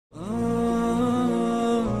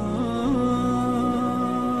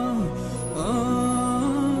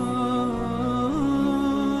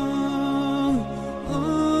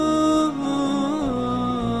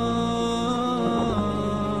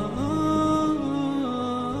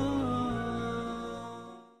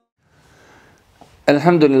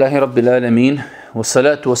Alhamdulillahi Rabbil Alamin,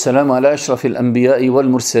 wassalatu wassalamu ala ašrafil anbiya'i wal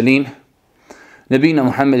mursalin, nabina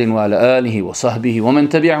Muhammedin wa ala alihi wa sahbihi, wa man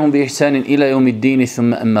tabi'ahum bi ihsanin ila yawmiddini,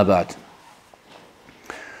 thumma amma ba'd.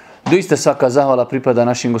 Doista svaka zahvala pripada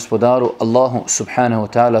našem gospodaru, Allahu subhanahu wa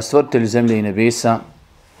ta'ala, stvoritelju zemlje i nebesa.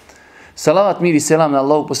 Salavat, mir i selam na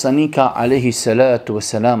Allahu poslanika, alaihi salatu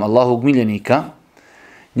wassalam, Allahog miljenika,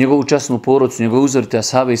 njegovu časnu porodcu, njegovu uzorite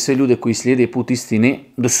ashabe i sve ljude koji slijede put istine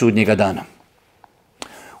do sudnjega dana.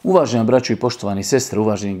 Uvaženi braćo i poštovani sestre,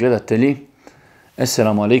 uvaženi gledatelji,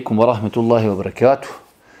 assalamu alaikum wa rahmetullahi wa barakatuh.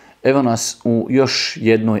 Evo nas u još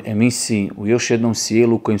jednoj emisiji, u još jednom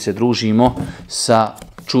sjelu kojim se družimo sa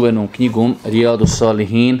čuvenom knjigom Rijadu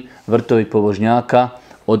Salihin, vrtovi pobožnjaka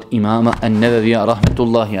od imama An-Nevevija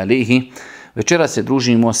rahmetullahi alaihi. Večera se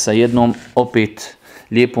družimo sa jednom opet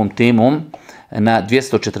lijepom temom na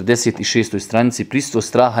 246. stranici Prisustvo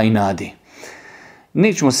straha i nade.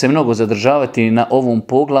 Nećemo se mnogo zadržavati na ovom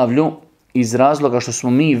poglavlju iz razloga što smo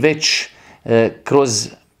mi već kroz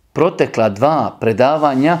protekla dva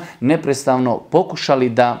predavanja neprestano pokušali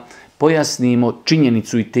da pojasnimo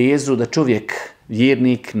činjenicu i tezu da čovjek,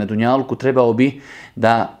 vjernik na dunjalku, trebao bi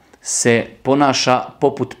da se ponaša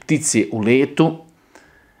poput ptice u letu.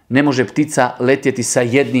 Ne može ptica letjeti sa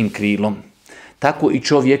jednim krilom. Tako i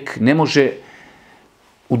čovjek ne može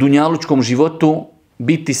u dunjalučkom životu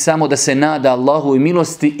biti samo da se nada Allahovoj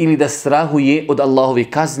milosti ili da strahuje od Allahove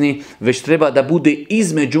kazni, već treba da bude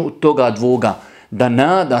između toga dvoga. Da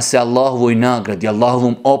nada se Allahovoj nagradi,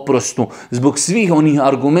 Allahovom oprostu, zbog svih onih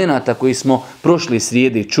argumenata koji smo prošle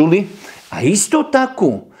srijede čuli, a isto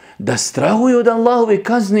tako da strahuje od Allahove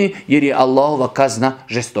kazne, jer je Allahova kazna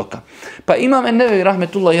žestoka. Pa Imam An-Nevevi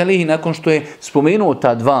rahmetullahi alejhi, nakon što je spomenuo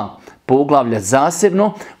ta dva poglavlja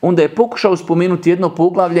zasebno, onda je pokušao spomenuti jedno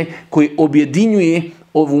poglavlje koje objedinjuje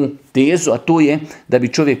ovu tezu, a to je da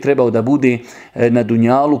bi čovjek trebao da bude na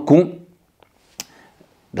dunjaluku,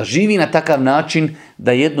 da živi na takav način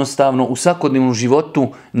da jednostavno u svakodnevnom životu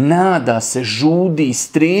nada se, žudi,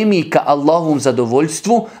 stremi ka Allahovom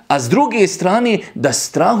zadovoljstvu, a s druge strane da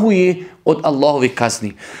strahuje od Allahove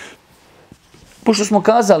kazni. Pošto smo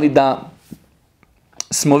kazali da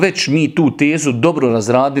smo već mi tu tezu dobro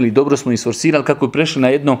razradili, dobro smo isforsirali, kako je prešli na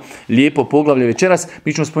jedno lijepo poglavlje večeras,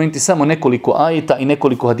 mi ćemo spomenuti samo nekoliko ajeta i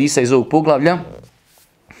nekoliko hadisa iz ovog poglavlja.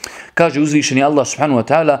 Kaže uzvišeni Allah subhanahu wa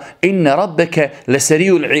ta'ala: "Inna rabbeke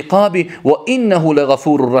leseriul iqabi wa innahu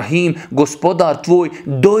legafurur rahim." Gospodar tvoj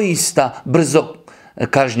doista brzo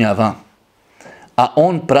kažnjava, a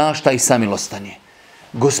on prašta i samilostan je.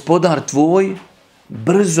 Gospodar tvoj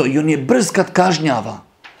brzo, i on je brz kad kažnjava.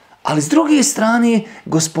 Ali s druge strane,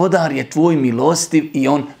 gospodar je tvoj milostiv i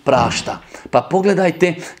on prašta. Pa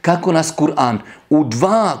pogledajte kako nas Kur'an u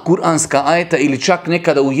dva kuranska ajeta ili čak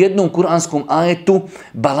nekada u jednom kuranskom ajetu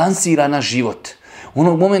balansira na život.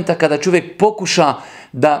 Onog momenta kada čovjek pokuša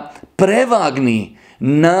da prevagni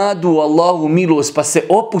nadu Allahu milost, pa se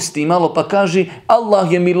opusti malo pa kaže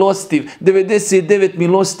Allah je milostiv, 99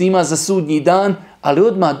 milosti ima za sudnji dan, ali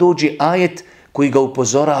odmah dođe ajet koji ga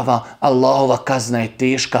upozorava, Allahova kazna je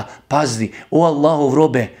teška, pazi, o Allahov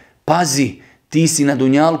robe, pazi, ti si na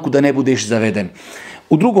dunjalku da ne budeš zaveden.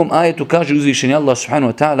 U drugom ajetu kaže uzvišeni Allah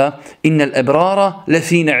subhanahu wa ta'ala: "Innal ebrara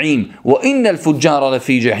lefi na'im, wa innal fujjara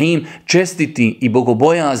lefi jahim." Čestiti i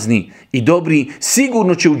bogobojazni i dobri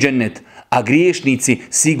sigurno će u džennet, a griješnici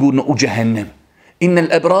sigurno u džehennem. Innal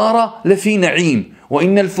ebrara lefi na'im, wa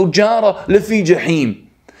innal fujjara lefi jahim.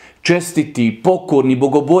 Čestiti, pokorni,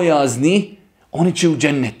 bogobojazni, oni će u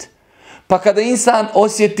džennet. Pa kada insan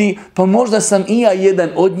osjeti, pa možda sam i ja jedan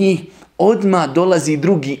od njih, odmah dolazi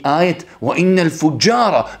drugi ajet: "Wa innal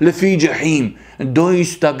fujjara lefi jahim."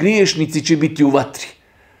 Doista griješnici će biti u vatri.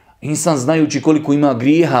 Insan, znajući koliko ima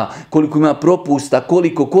grijeha, koliko ima propusta,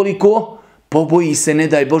 koliko, poboji se, ne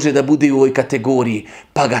daj Bože, da bude u ovoj kategoriji.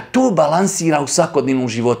 Pa ga to balansira u svakodnevnom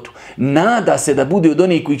životu. Nada se da bude od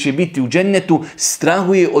onih koji će biti u džennetu,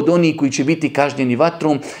 strahuje od onih koji će biti kažnjeni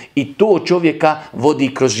vatrom, i to čovjeka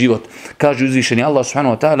vodi kroz život. Kaže uzvišeni Allah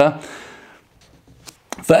subhanahu wa ta'ala: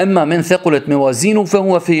 "Fa men thaqulat mawazinu fa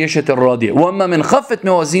huwa fi 'ishatin radiyah, wa amma men khaffat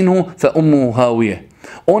mawazinu fa ummuhu hawiyah."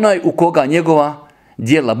 Onaj u koga njegova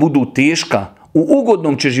djela budu teška, u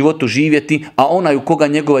ugodnom će životu živjeti, a onaj u koga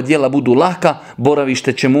njegova djela budu lahka,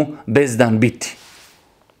 boravište će mu bezdan biti.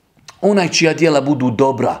 Onaj čija djela budu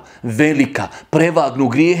dobra, velika, prevagnu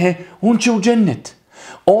grijehe, on će u džennet.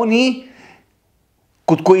 Oni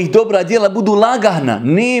kod kojih dobra djela budu lagana,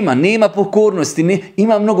 nema pokornosti,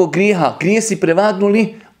 ima mnogo grijeha, grijesi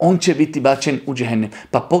prevagnuli, on će biti bačen u džehennem.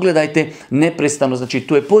 Pa pogledajte, neprestano, znači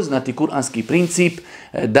to je poznati kuranski princip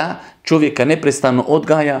da čovjeka neprestano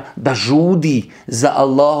odgaja, da žudi za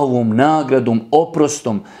Allahovom nagradom,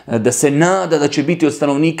 oprostom, da se nada da će biti od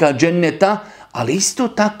stanovnika dženneta, ali isto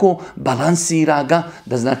tako balansira ga,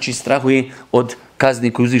 da znači strahuje od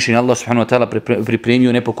kazni koju uzvišeni Allah subhanahu wa ta'ala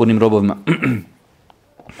pripremio nepokornim robovima.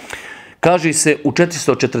 Kaže se u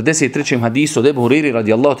 443. hadisu od Ebu Huriri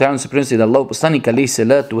radijallahu ta'ala se prenosi da Allah poslanik alejhi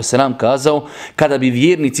salatu vesselam kazao: kada bi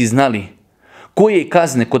vjernici znali koje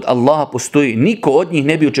kazne kod Allaha postoji, niko od njih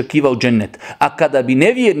ne bi očekivao džennet. A kada bi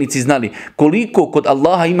nevjernici znali koliko kod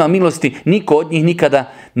Allaha ima milosti, niko od njih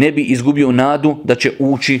nikada ne bi izgubio nadu da će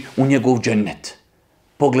ući u njegov džennet.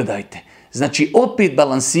 Pogledajte. Znači opet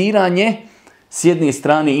balansiranje, s jedne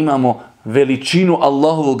strane imamo veličinu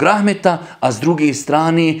Allahovog rahmeta, a s druge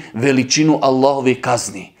strane veličinu Allahove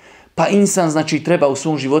kazni. Pa insan znači treba u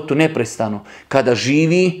svom životu neprestano, kada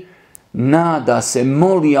živi, nada se,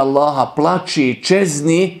 moli Allaha, plače,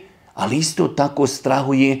 čezni, ali isto tako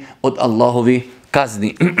strahuje od Allahove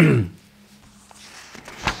kazni.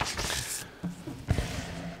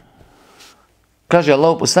 Kaže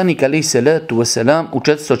Allah poslanik alejhi salatu vesselam u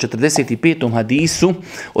 445. hadisu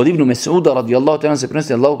od Ibnu Mes'uda radijallahu ta'ala se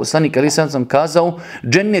prenosi Allah poslanik alejhi salatu vesselam kazao: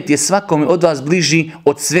 džennet je svakome od vas bliži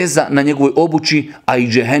od sveza na njegovoj obući, a i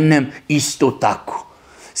džehennem isto tako.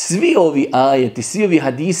 Svi ovi ajeti, svi ovi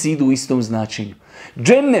hadisi idu u istom značenju.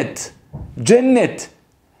 Džennet,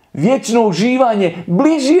 vječno uživanje,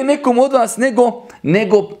 bliži je nekom od vas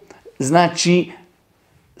nego znači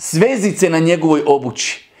svezice na njegovoj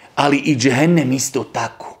obući. Ali i džehennem isto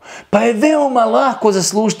tako. Pa je veoma lako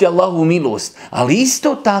zaslužiti Allahovu milost, ali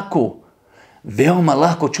isto tako veoma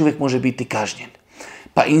lako čovjek može biti kažnjen.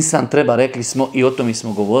 Pa insan treba, rekli smo i o tome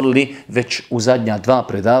smo govorili već u zadnja 2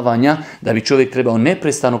 predavanja, da bi čovjek trebao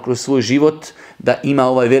neprestano kroz svoj život da ima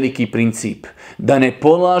ovaj veliki princip. Da ne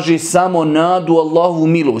polaže samo nadu Allahovu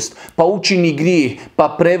milost, pa učini grijeh,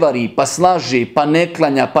 pa prevari, pa slaže, pa ne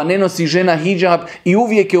klanja, pa ne nosi žena hidžab i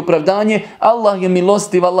uvijek je opravdanje: Allah je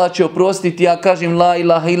milostiv, Allah će oprostiti, ja kažem la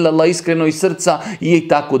ilaha illallah iskreno iz srca i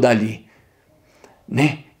tako dalje.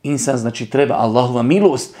 Ne. Insan znači treba Allahova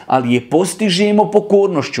milost, ali je postižemo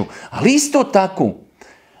pokornošću. Ali isto tako,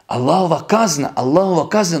 Allahova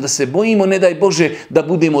kazna da se bojimo, ne daj Bože, da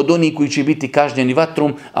budemo od onih koji će biti kažnjeni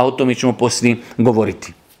vatrom, a o tome ćemo poslije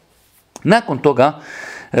govoriti. Nakon toga,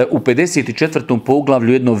 u 54.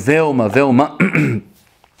 poglavlju, jedno veoma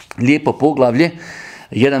lijepo poglavlje,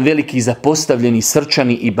 jedan veliki zapostavljeni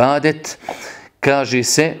srčani ibadet, kaže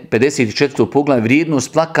se, 54. poglavlje,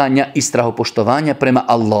 vrijednost plakanja i strahopoštovanja prema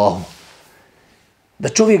Allahu. Da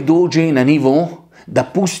čovjek dođe na nivo, da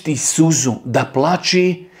pusti suzu, da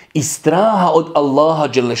plače iz straha od Allaha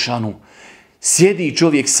dželešanu. Sjedi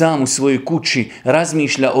čovjek sam u svojoj kući,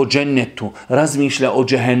 razmišlja o džennetu, razmišlja o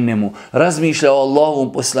džehennemu, razmišlja o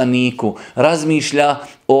Allahovom poslaniku, razmišlja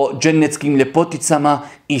o džennetskim ljepoticama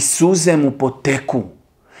i suze mu poteku.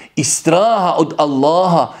 Iz straha od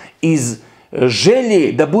Allaha, iz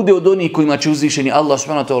želje da bude od onih kojima će uzvišeni Allah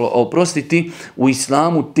subhanahu wa ta'ala oprostiti, u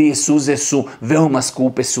islamu te suze su veoma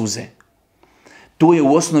skupe suze. To je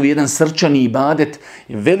u osnovi jedan srčani ibadet.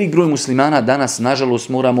 Velik broj muslimana danas, nažalost,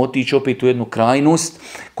 moramo otići opet u jednu krajnost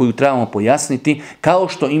koju trebamo pojasniti, kao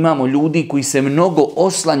što imamo ljudi koji se mnogo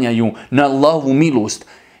oslanjaju na Allahovu milost.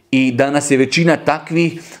 I danas je većina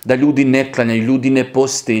takvih da ljudi ne klanjaju, ljudi ne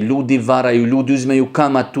poste, ljudi varaju, ljudi uzimaju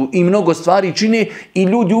kamatu i mnogo stvari čine i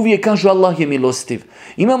ljudi uvijek kažu Allah je milostiv.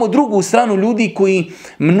 Imamo drugu stranu ljudi koji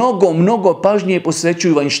mnogo pažnje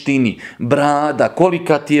posvećuju vanjštini. Brada,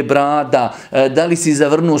 kolika ti je brada, da li si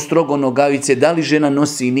zavrnuo strogo nogavice, da li žena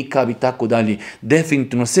nosi nikab i tako dalje.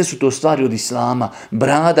 Definitivno, sve su to stvari od islama.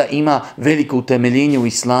 Brada ima veliko utemeljenje u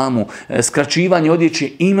islamu. Skraćivanje odjeće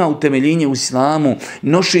ima utemeljenje u islamu.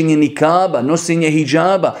 Nošenje nikaba, nošenje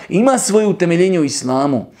hidžaba ima svoje utemeljenje u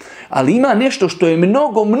islamu. Ali ima nešto što je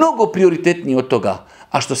mnogo prioritetnije od toga,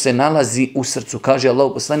 a što se nalazi u srcu. Kaže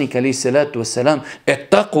Allah poslanik alejhi salatu vesselam: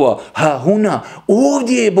 "Ettaqwa ha huna",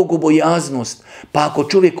 ovdje je bogobojaznost. Pa ako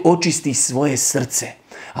čovjek očisti svoje srce,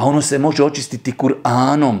 a ono se može očistiti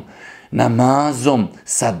Kur'anom, namazom,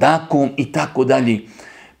 sadakom i tako dalje,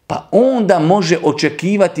 pa onda može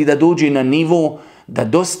očekivati da dođe na nivo, da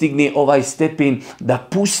dostigne ovaj stepen, da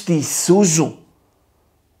pusti suzu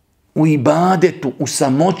u ibadetu, u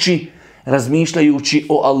samoći, razmišljajući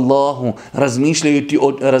o Allahu,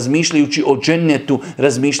 razmišljajući o džennetu,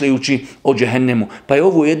 razmišljajući o džehennemu. Pa je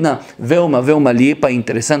ovo jedna veoma lijepa i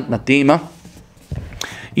interesantna tema.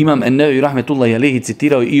 Imam Ennevi rahmetullahi alejhi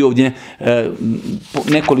citirao i ovdje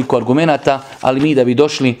nekoliko argumenata, ali mi da bi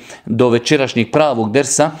došli do večerašnjeg pravog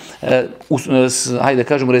dersa, hajde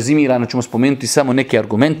kažemo rezimirano ćemo spomenuti samo neke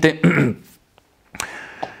argumente.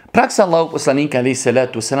 Praksa Allahog poslanika alejhi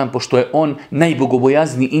salatu vesselam, pošto je on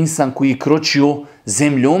najbogobojazniji insan koji je kročio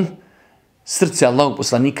zemljom, srce Allahog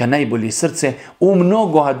poslanika najbolje srce. U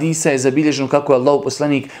mnogo hadisa je zabilježeno kako je Allahog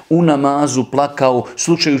poslanik u namazu plakao,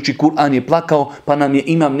 slušajući Kur'an je plakao, pa nam je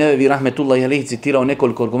Imam Nevevi rahmetullahi alejhi citirao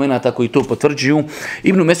nekoliko argumenata koji to potvrđuju.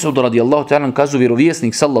 Ibn Mesud radijallahu ta'ala kaže,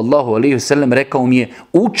 vjerovjesnik sallallahu alejhi ve sellem rekao mi je: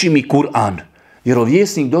 uči mi Kur'an.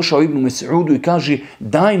 Vjerovjesnik došao Ibnu Mes'udu i kaže: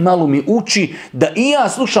 daj malo mi uči da i ja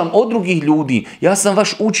slušam od drugih ljudi. Ja sam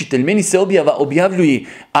vaš učitelj, meni se objavljuje,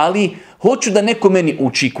 ali hoću da neko meni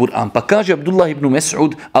uči Kur'an. Pa kaže Abdullah ibn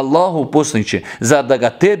Mes'ud: Allahu poslaniče, zar da ga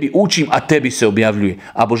tebi učim, a tebi se objavljuje?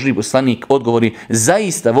 A Božji poslanik odgovori: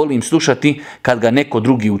 zaista volim slušati kad ga neko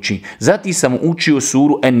drugi uči. Zatim sam učio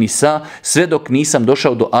suru En-Nisa sve dok nisam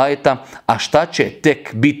došao do ajeta: a šta će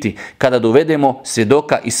tek biti kada dovedemo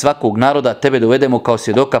svjedoka iz svakog naroda, tebe dovedemo kao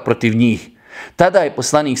svjedoka protiv njih. Tada je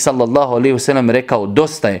poslanik sallallahu alejhi ve sellem rekao: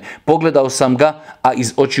 dosta je. Pogledao sam ga, a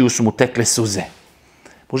iz očiju su mu tekle suze.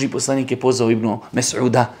 Božji poslanik je pozvao Ibnu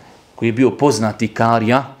Mes'uda, koji je bio poznati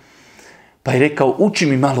karija, pa je rekao: uči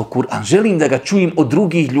mi malo Kur'an, želim da ga čujem od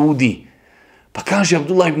drugih ljudi. Pa kaže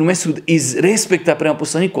Abdullah ibn Mes'ud iz respekta prema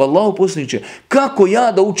poslaniku: Allahu poslaniče, kako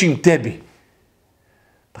ja da učim tebi?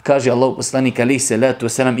 Pa kaže Allahu poslanik alejhi salatu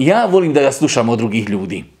vesselam: ja volim da ga slušam od drugih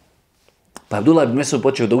ljudi. Pa Abdullah ibn Mes'ud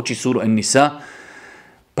počeo da uči suru En-Nisa,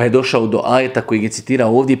 pa je došao do ajeta koji je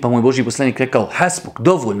citirao ovdje, pa mu je Božji poslanik rekao: hasbuk,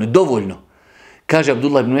 dovoljno. Kaže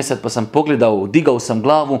Abdullah ibn Mes'ud, pa sam pogledao, digao sam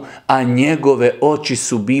glavu, a njegove oči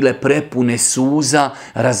su bile prepune suza,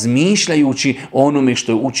 razmišljajući o onome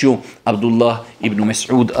što je učio Abdullah ibn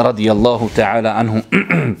Mes'ud radijallahu ta'ala anhu.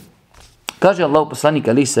 Kaže Allahu poslanik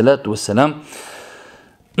alejhi salatu vesselam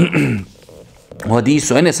u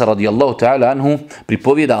hadisu Enesa radijallahu ta'ala anhu,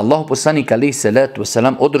 pripovijeda: Allahu poslanik alejhi salatu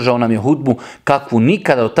vesselam održao nam je hudbu kakvu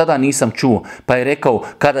nikada od tada nisam čuo, pa je rekao: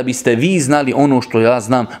 kada biste vi znali ono što ja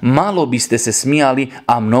znam, malo biste se smijali,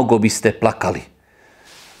 a mnogo biste plakali.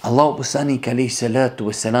 Allahu poslanik alejhi salatu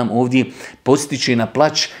vesselam ovdje postiče na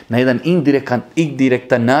plać na jedan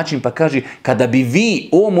indirektan način, pa kaže: kada bi vi,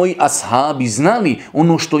 o moji ashabi, znali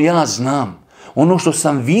ono što ja znam, ono što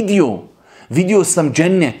sam vidio sam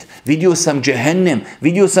džennet, vidio sam džehennem,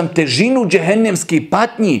 vidio sam težinu džehennemske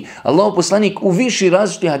patnji. Allahu poslanik u više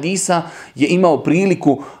različitih hadisa je imao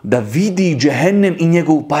priliku da vidi džehennem i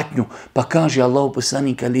njegovu patnju. Pa kaže Allahu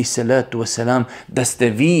poslanik alejhi salatu vesselam: da ste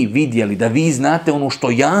vi vidjeli, da vi znate ono što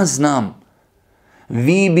ja znam,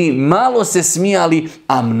 vi bi malo se smijali,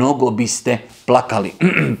 a mnogo biste plakali.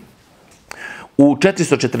 U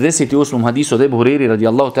 448. hadisu od Ebu Hureyri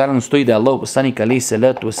radijallahu ta'ala stoji da je Allahu poslanik alejhi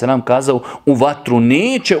salatu vesselam kazao: u vatru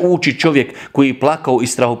neće ući čovjek koji je plakao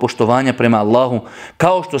iz strahopoštovanja prema Allahu,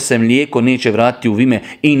 kao što se mlijeko neće vratiti u vime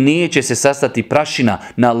i neće se sastati prašina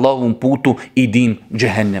na Allahovom putu i dim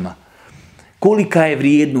džehennema. Kolika je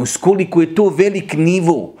vrijednost, koliko je to velik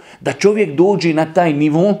nivo, da čovjek dođe na taj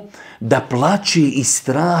nivo da plaće iz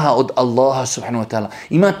straha od Allaha subhanahu wa ta'ala.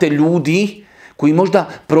 Imate ljudi koji možda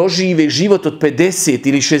prožive život od 50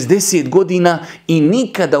 ili 60 godina i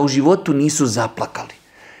nikada u životu nisu zaplakali.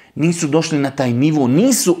 Nisu došli na taj nivo,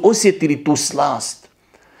 nisu osjetili tu slast.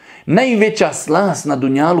 Najveća slast na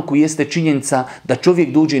dunjaluku jeste činjenica da čovjek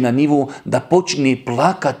dođe na nivo da počne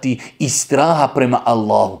plakati iz straha prema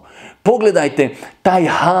Allahu. Pogledajte taj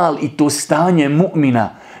hal i to stanje mu'mina,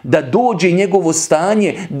 da dođe njegovo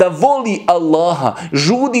stanje, da voli Allaha,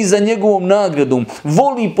 žudi za njegovom nagradom,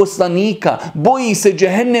 voli poslanika, boji se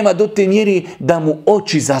džehennema do te mjere da mu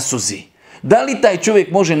oči zasuzi. Da li taj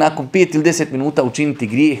čovjek može nakon 5 ili 10 minuta učiniti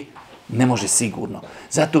grijeh? Ne može sigurno.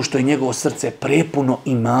 Zato što je njegovo srce prepuno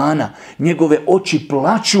imana, njegove oči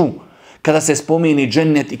plaču kada se spomeni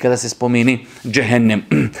džennet i kada se spomeni džehennem.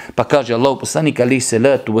 Pa kaže Allahu poslanik alejhi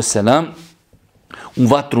salatu vesselam: u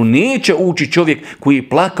vatru neće ući čovjek koji je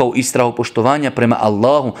plakao iz strahopoštovanja prema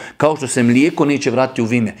Allahu, kao što se mlijeko neće vratiti u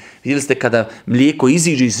vime. Vidjeli ste, kada mlijeko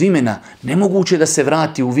iziđe iz vimena, nemoguće da se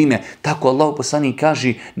vrati u vime. Tako Allahu poslanik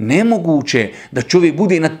kaže: nemoguće da čovjek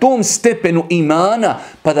bude na tom stepenu imana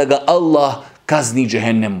pa da ga Allah kazni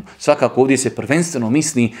džehennemu. Svakako ovdje se prvenstveno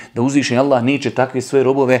misli da uzvišeni Allah neće takve svoje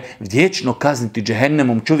robove vječno kazniti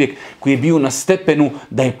džehennemom. Čovjek koji je bio na stepenu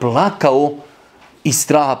da je plakao iz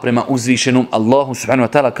straha prema uzvišenom Allahu subhanahu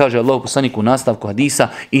wa ta'ala, kaže Allahu poslanik u nastavku hadisa: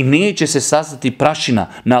 i neće se sastati prašina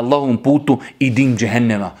na Allahovom putu i dim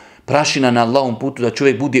džehennema. Prašina na Allahovom putu, da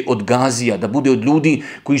čovjek bude od gazija, da bude od ljudi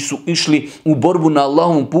koji su išli u borbu na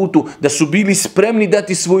Allahovom putu, da su bili spremni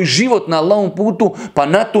dati svoj život na Allahovom putu, pa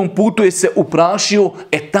na tom putu je se uprašio,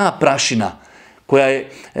 ta prašina koja je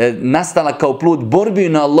nastala kao plod borbe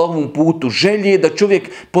na Allahovom putu, želje da čovjek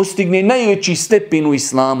postigne najveći stepen u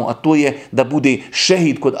islamu, a to je da bude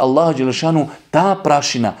šehid kod Allaha dželešanu, ta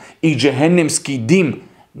prašina i džehennemski dim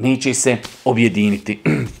neće se objediniti.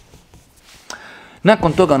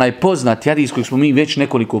 Nakon toga onaj poznat hadis kojeg smo mi već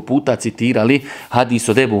nekoliko puta citirali, hadis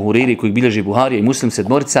od Ebu Hureyre koji bilježi Buharija i Muslim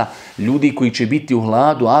sedmorica, ljudi koji će biti u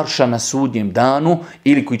hladu arša na sudnjem danu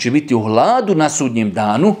ili koji će biti u hladu na sudnjem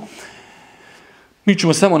danu. Mi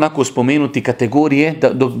ćemo samo onako spomenuti kategorije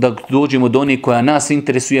da dođemo do onih koja nas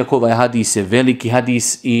interesuje, ako ovaj hadis je veliki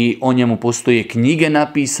hadis i o njemu postoje knjige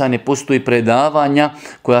napisane, postoje predavanja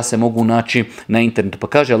koja se mogu naći na internetu. Pa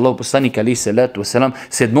kaže Allah poslanik alejhi selatu vesselam,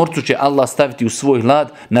 sedmorcu će Allah staviti u svoj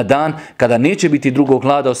hlad na dan kada neće biti drugog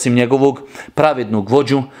hlada osim njegovog pravednog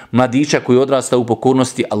vođu, mladića koji odrasta u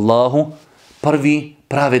pokornosti Allahu, prvi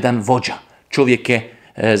pravedan vođa. Čovjek je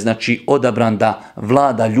znači odabran da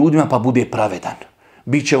vlada ljudima pa bude pravedan.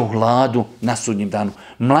 Biće u hladu na sudnjem danu.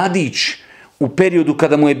 Mladić u periodu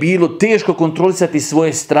kada mu je bilo teško kontrolisati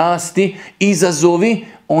svoje strasti, izazovi,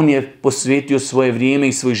 on je posvetio svoje vrijeme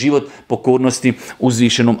i svoj život pokornosti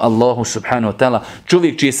uzvišenom Allahu subhanahu wa ta'ala.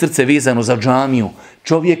 Čovjek čije srce vezano za džamiju,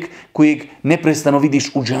 čovjek kojeg neprestano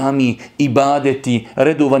vidiš u džamiji, ibadeti,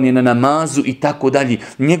 redovan je na namazu i tako dalje.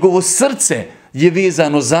 Njegovo srce je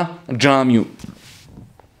vezano za džamiju.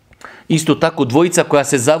 Isto tako dvojica koja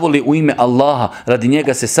se zavole u ime Allaha, radi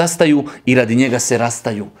njega se sastaju i radi njega se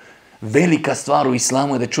rastaju. Velika stvar u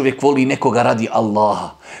islamu je da čovjek voli nekoga radi Allaha.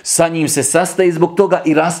 Sa njim se sastaje zbog toga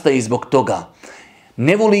i rastaje zbog toga.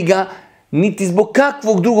 Ne voli ga niti zbog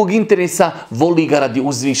kakvog drugog interesa, voli ga radi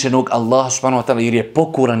uzvišenog Allaha subhanahu wa ta'ala, jer je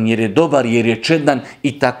pokoran, jer je dobar, jer je čedan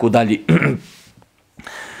i tako dalje.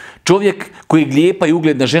 Čovjek kojeg lijepa i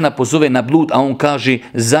ugledna žena pozove na blud, a on kaže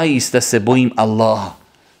zaista se bojim Allaha.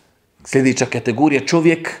 Sljedeća kategorija,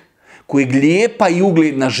 čovjek kojeg lijepa i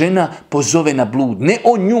ugledna žena pozove na blud. Ne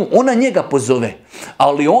on nju, ona njega pozove.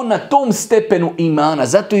 Ali on na tom stepenu imana,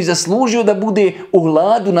 zato i zaslužio da bude u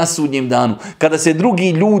hladu na sudnjem danu. Kada se drugi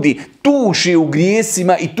ljudi tuše u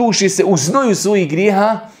grijesima i tuše se u znoju svojih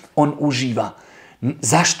grijeha, on uživa.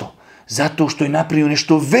 Zašto? Zato što je napravio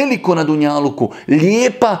nešto veliko na dunjaluku.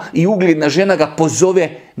 Lijepa i ugledna žena ga pozove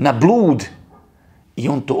na blud. I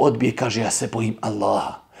on to odbije, kaže ja se bojim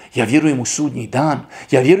Allaha. Ja vjerujem u sudnji dan.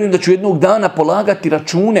 Ja vjerujem da ću jednog dana polagati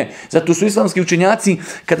račune. Zato su islamski učenjaci,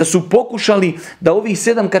 kada su pokušali da ovih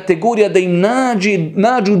 7 kategorija, da im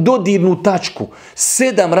nađu dodirnu tačku.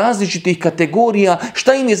 7 različitih kategorija.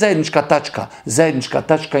 Šta im je zajednička tačka? Zajednička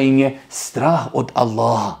tačka im je strah od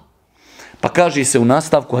Allaha. Pa kaže se u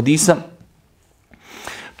nastavku hadisa,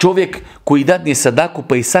 čovjek koji dadne sadaku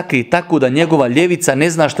pa i sakrije tako da njegova ljevica ne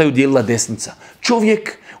zna šta je udjelila desnica.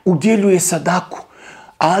 Čovjek udjeljuje sadaku,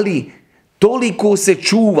 ali toliko se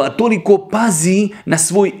čuva, toliko pazi na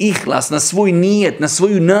svoj ihlas, na svoj nijet, na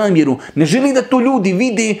svoju namjeru. Ne želi da to ljudi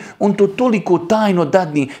vide, on to toliko tajno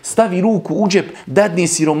dadne, stavi ruku u džep, dadne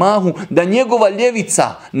siromahu, da njegova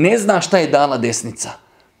ljevica ne zna šta je dala desnica.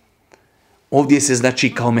 Ovdje se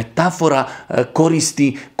znači kao metafora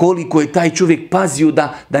koristi koliko je taj čovjek pazio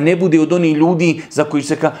da ne bude od onih ljudi za koji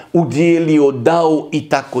se udjelio, dao i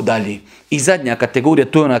tako dalje. I zadnja kategorija,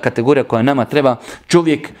 to je ona kategorija koja nama treba,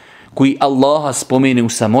 čovjek koji Allaha spomene u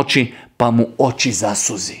samoći pa mu oči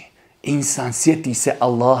zasuzi. Insan sjeti se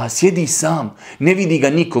Allaha, sjedi sam, ne vidi ga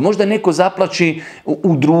niko. Možda neko zaplači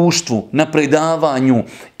u društvu, na predavanju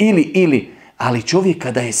ili ali čovjek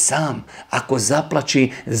kada je sam, ako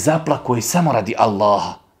zaplači, zaplako je samo radi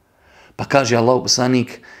Allaha. Pa kaže Allahu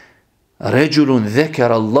poslanik, ređulun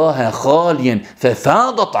zekar Allaha halijen fe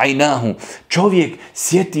fadat ajnahu. Čovjek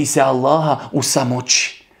sjeti se Allaha u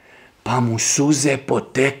samoći, pa mu suze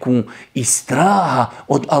poteku iz straha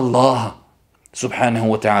od Allaha. Subhanahu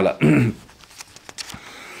wa ta'ala.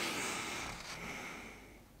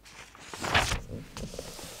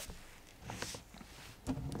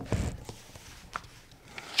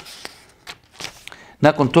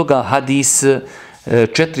 Nakon toga hadis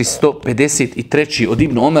 453. od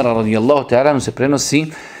Ibn Omara radijallahu ta'ala se prenosi,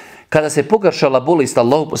 kada se pogoršala bolest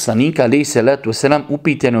Allahu poslanika alejhi selatu vesselam,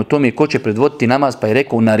 upitano o tome ko će predvoditi namaz, pa je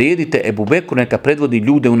rekao naredite Ebu Bekru neka predvodi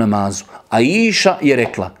ljude u namazu. A Iša je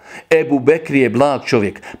rekla, Ebu Bekri je blag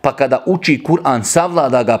čovjek, pa kada uči Kur'an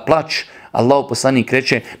savlada ga plać. Allahu poslanik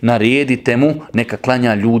reče naredite mu neka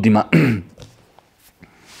klanja ljudima.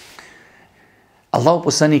 Allahu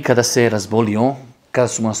poslanik kada se je razbolio, kada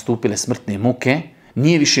su mu nastupile smrtne muke,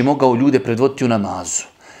 nije više mogao ljude predvoditi u namazu.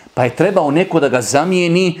 Pa je trebao neko da ga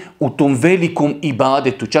zamijeni u tom velikom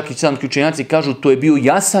ibadetu. Čak i islamski učenjaci kažu to je bio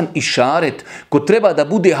jasan išaret ko treba da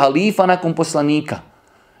bude halifa nakon poslanika.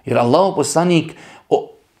 Jer Allahov poslanik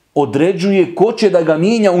određuje ko će da ga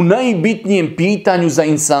mijenja u najbitnijem pitanju za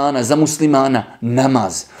insana, za muslimana,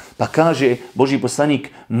 namaz. Pa kaže Božji poslanik,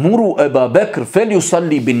 muru Eba Bekr felju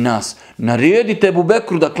salli bin nas. Naredite Ebu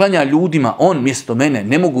Bekru da klanja ljudima, on mjesto mene,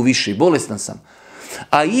 ne mogu više, bolestan sam.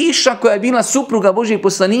 A Iša koja je bila supruga Božjeg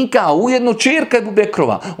poslanika, a ujedno čerka Ebu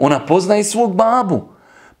Bekrova, ona poznaje svog babu.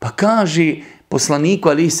 Pa kaže poslaniku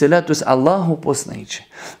alihi salatu Allahu poslaniče,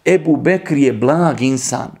 Ebu Bekr je blag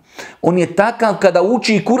insan. On je takav kada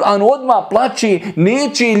uči Kur'an odmah plače,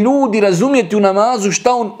 neće ljudi razumjeti u namazu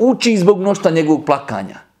šta on uči zbog mnoštva njegovog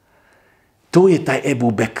plakanja. To je taj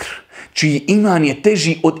Ebu Bekr, čiji iman je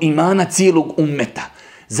teži od imana cijelog ummeta.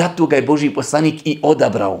 Zato ga je Božji poslanik i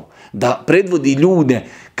odabrao da predvodi ljude.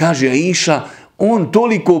 Kaže Aisha, on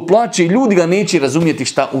toliko plače, ljudi ga neće razumjeti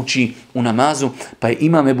šta uči u namazu.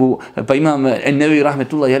 Pa imam Ennevi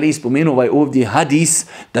rahmetullahi alejhi spomenuo ovaj ovdje hadis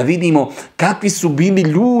da vidimo kakvi su bili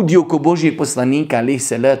ljudi oko Božjeg poslanika alejhi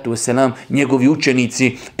salatu vesselam, njegovi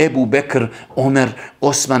učenici Ebu Bekr, Omer,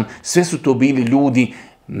 Osman, sve su to bili ljudi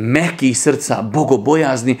mekih srca,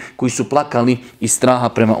 bogobojazni, koji su plakali iz straha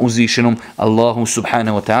prema uzvišenom Allahu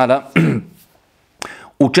subhanahu wa ta'ala.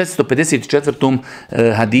 U 454.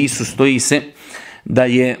 hadisu stoji se da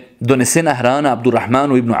je donesena hrana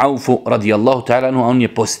Abdurrahmanu ibn Aufu radijallahu ta'ala, a on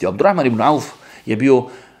je postio. Abdurrahman ibn Auf je bio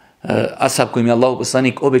ashab kojim je Allahu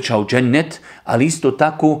poslanik obećao džennet, ali isto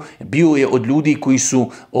tako bio je od ljudi koji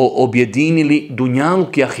su objedinili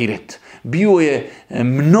dunjaluk i ahiret. Bio je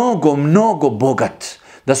mnogo bogat.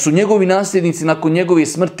 Da su njegovi nasljednici nakon njegove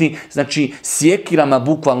smrti, znači sjekirama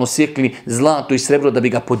bukvalno sjekli zlato i srebro da bi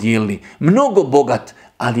ga podijelili. Mnogo bogat,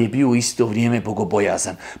 ali je bio u isto vrijeme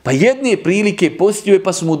bogobojazan. Pa jedne prilike postio je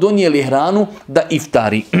pa su mu donijeli hranu da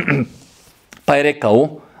iftari. Pa je rekao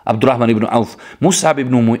Abdurrahman ibn Auf, Mus'ab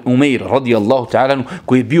ibn Umeir radijallahu ta'ala,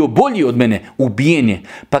 koji je bio bolji od mene, ubijen je.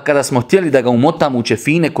 Pa kada smo htjeli da ga umotamo u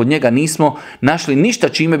čefine, kod njega nismo našli ništa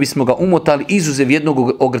čime bismo ga umotali izuzev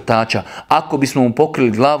jednog ogrtača. Ako bismo mu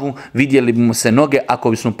pokrili glavu, vidjeli bi mu se noge,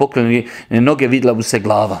 ako bismo pokrili noge, vidjela bi se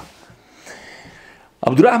glava.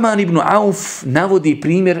 Abdurrahman ibn Auf navodi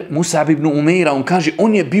primjer Mus'ab ibn Umeira. On kaže,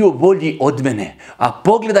 on je bio bolji od mene. A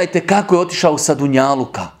pogledajte kako je otišao sa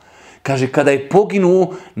dunjaluka. Kaže, kada je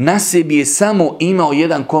poginuo, na sebi je samo imao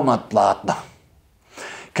jedan komad platna.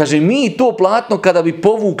 Kaže, mi to platno kada bi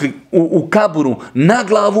povukli u kaburu na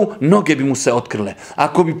glavu, noge bi mu se otkrile.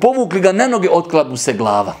 Ako bi povukli ga na noge, otkrila bi mu se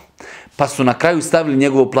glava. Pa su na kraju stavili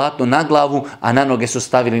njegovo platno na glavu, a na noge su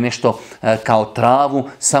stavili nešto kao travu,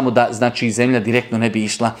 samo da znači zemlja direktno ne bi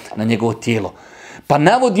išla na njegovo tijelo. Pa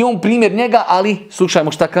navodi on primjer njega, ali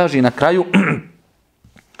slušajmo šta kaže na kraju.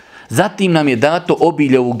 Zatim nam je dato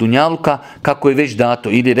obilje ovog dunjaluka kako je već dato.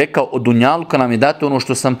 Ili rekao, od dunjaluka nam je dato ono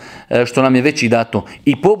što nam je već i dato.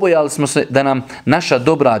 I pobojali smo se da nam naša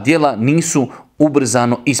dobra djela nisu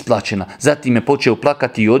ubrzano isplaćena. Zatim je počeo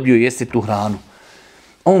plakati i odbio jesti tu hranu.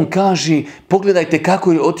 On kaže, pogledajte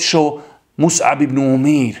kako je otišao Mus'ab ibn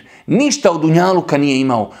Umeir. Ništa od dunjaluka nije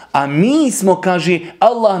imao. A mi smo, kaže,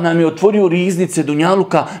 Allah nam je otvorio riznice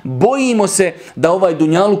dunjaluka. Bojimo se da ovaj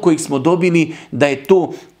dunjaluk kojeg smo dobili, da je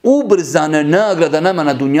to ubrzana nagrada nama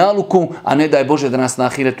na dunjaluku, a ne da je Bože da nas na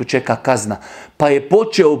ahiretu čeka kazna. Pa je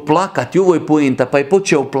počeo plakati, ovo je poenta, pa je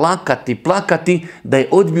počeo plakati da je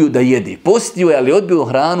odbio da jede. Postio je, ali odbio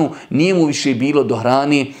hranu, nije mu više bilo do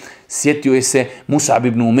hrane. Sjetio je se Mus'ab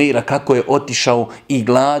ibn Umeira kako je otišao i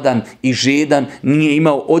gladan i žedan, nije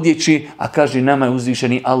imao odjeće, a kaže, nama je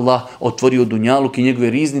uzvišeni Allah otvorio dunjaluk i njegove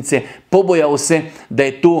riznice. Pobojao se da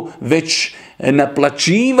je to već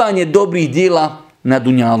naplaćivanje dobrih djela na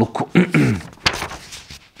dunjaluku.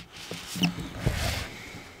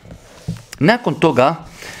 Nakon toga,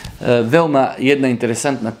 veoma jedna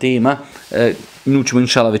interesantna tema, nju ćemo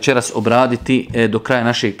inšala večeras obraditi do kraja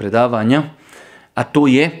našeg predavanja, a to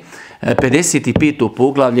je 55.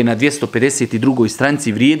 poglavlje na 252.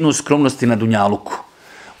 stranici, vrijednost skromnosti na dunjaluku.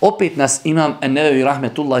 Opet nas imam Ennevi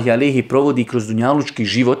rahmetullahi alejhi provodi kroz dunjalučki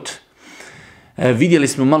život. Vidjeli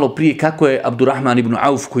smo malo prije kako je Abdurrahman ibn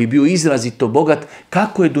Auf, koji je bio izrazito bogat,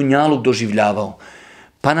 kako je dunjaluk doživljavao.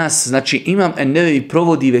 Pa nas, znači, imam Ennevi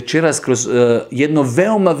provodi večeras kroz jedno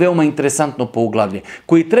veoma interesantno poglavlje,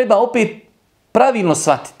 koji treba opet pravilno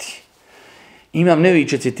shvatiti. Imam Nevi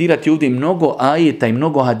će citirati ovdje mnogo ajeta i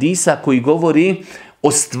mnogo hadisa koji govori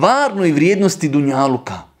o stvarnoj vrijednosti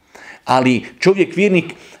dunjaluka. Ali čovjek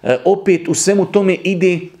vjernik opet u svemu tome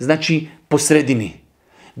ide, znači, po sredini.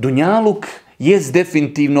 Dunjaluk je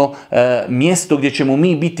definitivno mjesto gdje ćemo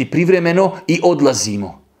mi biti privremeno i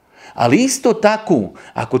odlazimo. Ali isto tako,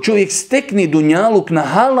 ako čovjek stekne dunjaluk na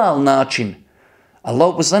halal način,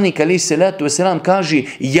 Allahu poslanik alejhi selatu vesselam kaže,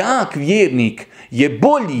 jak vjernik je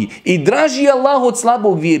bolji i draži Allahu od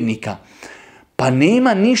slabog vjernika. Pa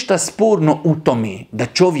nema ništa sporno u tome da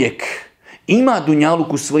čovjek ima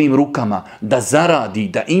dunjaluk u svojim rukama, da zaradi,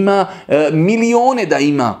 da ima milione da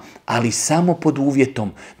ima, ali samo pod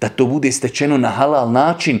uvjetom da to bude stečeno na halal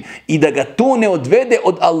način i da ga to ne odvede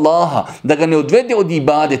od Allaha, da ga ne odvede od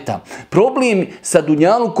ibadeta. Problem sa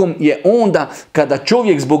dunjalukom je onda kada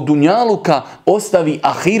čovjek zbog dunjaluka ostavi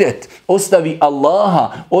ahiret, ostavi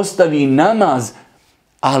Allaha, ostavi namaz,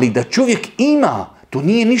 ali da čovjek ima, to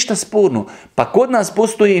nije ništa sporno. Pa kod nas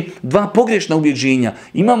postoje dva pogrešna ubjeđenja.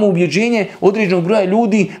 Imamo ubjeđenje određenog broja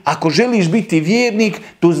ljudi, ako želiš biti vjernik,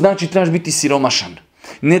 to znači trebaš biti siromašan.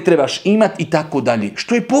 Ne trebaš imati i tako dalje.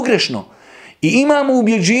 Što je pogrešno. I imamo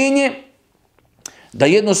ubjeđenje da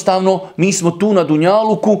jednostavno mi smo tu na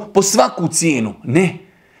dunjaluku po svaku cijenu. Ne.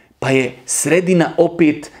 Pa je sredina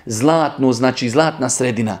opet zlatno, znači zlatna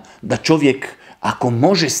sredina. Da čovjek, ako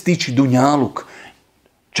može stići dunjaluk,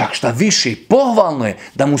 čak šta više, pohvalno je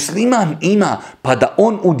da musliman ima, pa da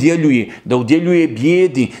on udjeljuje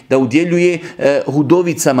bijedi, da udjeljuje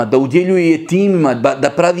hudovicama, da udjeljuje jetimima, da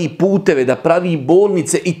pravi puteve, da pravi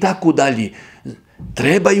bolnice i tako dalje.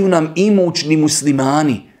 Trebaju nam imućni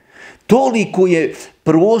muslimani. Toliko je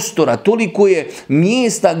prostora, toliko je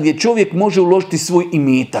mjesta gdje čovjek može uložiti svoj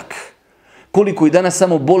imetak. Koliko je danas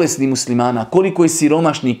samo bolesnih muslimana, koliko je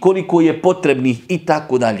siromašnih, koliko je potrebnih i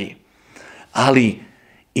tako dalje. Ali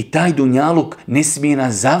i taj dunjaluk ne smije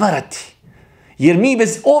nas zavarati. Jer mi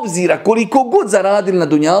bez obzira koliko god zaradili na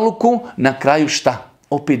dunjaluku, na kraju šta?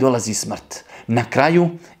 Opet dolazi smrt. Na kraju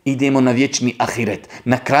idemo na vječni ahiret.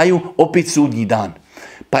 Na kraju opet sudnji dan.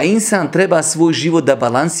 Pa insan treba svoj život da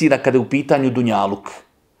balansira kada je u pitanju dunjaluk.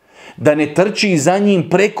 Da ne trči za njim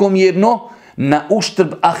prekomjerno na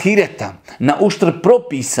uštrb ahireta, na uštrb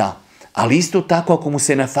propisa. Ali isto tako ako mu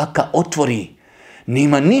se nafaka otvori,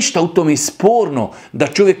 nema ništa u tome sporno da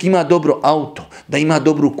čovjek ima dobro auto, da ima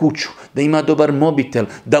dobru kuću, da ima dobar mobitel,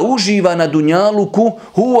 da uživa na dunjaluku.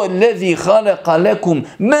 Huwa allazi khalaqa lakum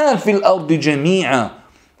ma fil ardi jami'a.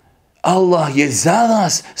 Allah je za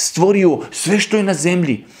vas stvorio sve što je na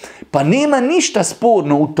zemlji. Pa nema ništa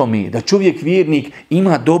sporno u tome da čovjek vjernik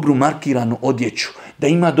ima dobru markiranu odjeću, da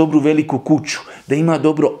ima dobru veliku kuću, da ima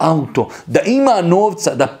dobro auto, da ima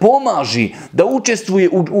novca, da pomaži, da učestvuje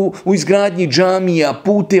u izgradnji džamija,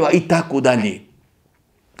 puteva i tako dalje.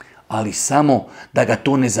 Ali samo da ga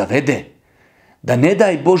to ne zavede, da ne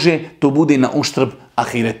daj Bože to bude na uštrb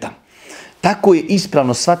ahireta. Tako je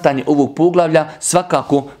ispravno shvatanje ovog poglavlja.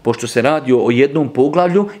 Svakako, pošto se radi o jednom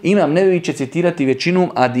poglavlju, Imam Nevevi će citirati većinom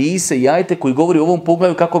hadise i ajete koji govori o ovom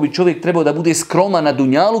poglavlju kako bi čovjek trebao da bude skroman na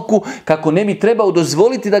dunjaluku, kako ne bi trebao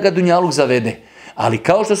dozvoliti da ga dunjaluk zavede. Ali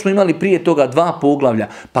kao što smo imali prije toga dva poglavlja,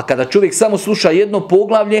 pa kada čovjek samo sluša jedno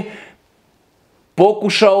poglavlje,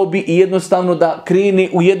 pokušao bi i jednostavno da krene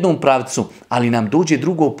u jednom pravcu, ali nam dođe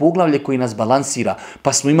drugo poglavlje koji nas balansira.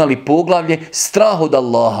 Pa smo imali poglavlje strah od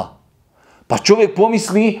Allaha. Pa čovjek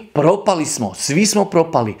pomisli, propali smo, svi smo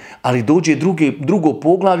propali, ali dođe drugo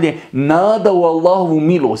poglavlje, nada u Allahovu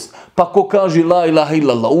milost. Pa ko kaže la ilaha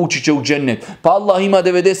illallah, ući će u džennet. Pa Allah ima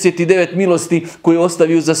 99 milosti koje je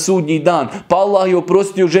ostavio za sudnji dan. Pa Allah je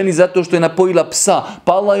oprostio ženi zato što je napojila psa.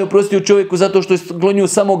 Pa Allah je oprostio čovjeku zato što je sklonio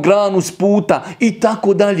samo granu s puta i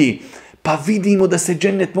tako dalje. Pa vidimo da se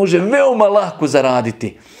džennet može veoma lako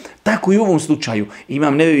zaraditi. Tako i u ovom slučaju.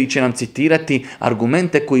 Imam Nevevi će nam citirati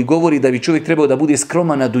argumente koji govori da bi čovjek trebao da bude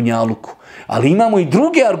skroman na dunjaluku. Ali imamo i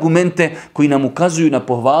druge argumente koji nam ukazuju na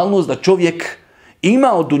pohvalnost da čovjek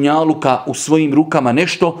ima od dunjaluka u svojim rukama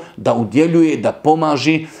nešto da udjeljuje, da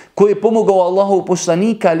pomaže, koji je pomogao Allahov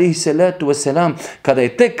poslanika alejhi salatu vesselam kada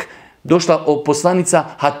je tek došla poslanica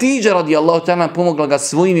Hatidža radijallahu ta'ala, pomogla ga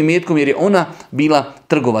svojim imetkom jer je ona bila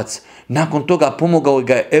trgovac. Nakon toga pomogao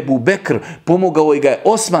ga je Ebu Bekr, pomogao ga je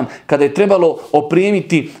Osman kada je trebalo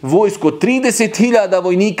opremiti vojsko 30.000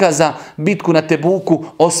 vojnika za bitku na Tebuku.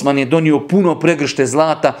 Osman je donio puno pregršte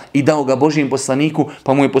zlata i dao ga Božijem poslaniku,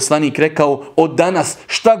 pa mu je poslanik rekao od danas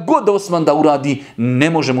šta god Osman da uradi ne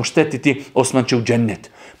može mu štetiti, Osman će u džennet.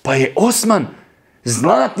 Pa je Osman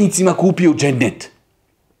zlatnicima kupio džennet.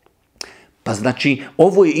 Pa znači,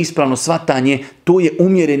 ovo je ispravno shvatanje, to je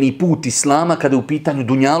umjereni put Islama kada je u pitanju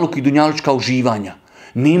dunjaluk i dunjalučka uživanja.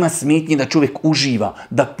 Nema smetnje da čovjek uživa,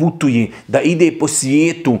 da putuje, da ide po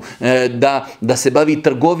svijetu, da se bavi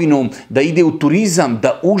trgovinom, da ide u turizam,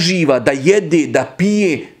 da uživa, da jede, da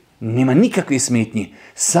pije. Nema nikakve smetnje.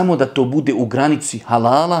 Samo da to bude u granici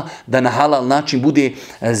halala, da na halal način bude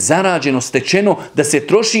zarađeno, stečeno, da se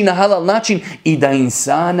troši na halal način i da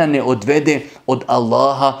insana ne odvede od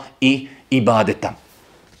Allaha i ibadeta.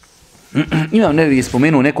 Imam Nevevi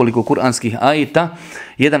spomenuo nekoliko kuranskih ajeta.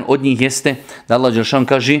 Jedan od njih jeste da Allah dželešanu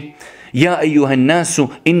kaže: Ja ejuhan nasu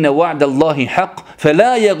inna wa'da Allahi haq, fe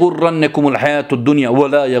la yagurrannekum al-hayatu ad-dunya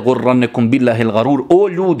wa la yagurrannekum billahi al-gharur. O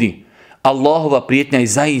ljudi, Allahova prijetnja je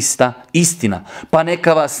zaista istina, pa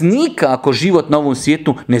neka vas nikako život na ovom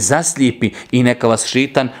svijetu ne zaslijepi i neka vas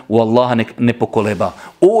šetan u Allaha ne pokoleba.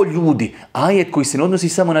 O ljudi, ajet koji se ne odnosi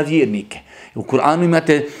samo na vjernike. U Kur'anu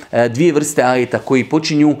imate dvije vrste ajeta koji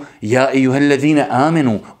počinju ja ejuhellezine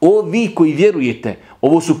amenu, o vi koji vjerujete,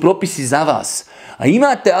 ovo su propisi za vas. A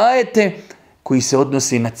imate ajete koji se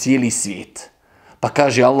odnose na cijeli svijet. Pa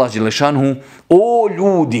kaže Allah dželešanu: o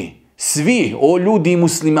ljudi, svi, o ljudi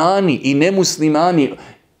muslimani i nemuslimani,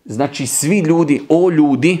 znači svi ljudi, o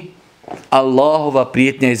ljudi, Allahova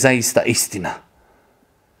prijetnja je zaista istina.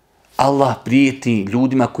 Allah prijeti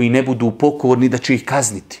ljudima koji ne budu pokorni da će ih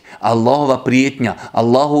kazniti. Allahova prijetnja,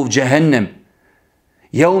 Allahov džehennem.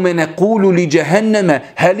 Jaume nekulu li džehenneme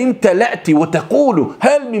helim teleti wa tekulu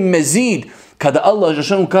hel min mezid. Kada Allah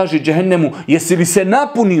dželešanu kaže džehennemu: jesi li se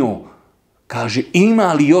napunio? Kaže: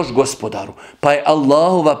 ima li još, Gospodaru? Pa je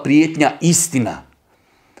Allahova prijetnja istina.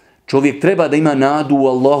 Čovjek treba da ima nadu u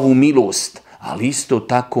Allahovu milost, ali isto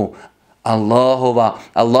tako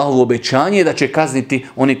Allahovo obećanje da će kazniti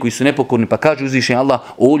one koji su nepokorni. Pa kaže uzvišeni Allah: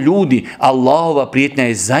 o ljudi, Allahova prijetnja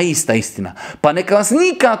je zaista istina. Pa neka vas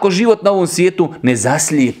nikako život na ovom svijetu ne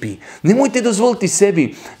zaslijepi. Nemojte dozvoliti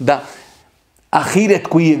sebi da ahiret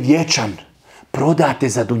koji je vječan prodate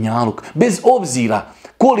za dunjaluk. Bez obzira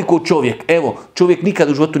koliko čovjek nikad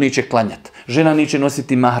u životu neće klanjati. Žena neće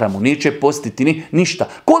nositi mahramu, neće postiti, ništa.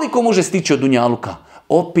 Koliko može stići od dunjaluka?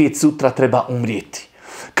 Opet sutra treba umrijeti.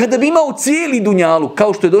 Kada bi imao cijeli dunjaluk,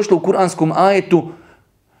 kao što je došlo u kuranskom ajetu,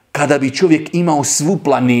 kada bi čovjek imao svu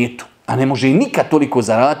planetu, a ne može i nikad toliko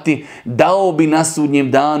zaraditi, dao bi na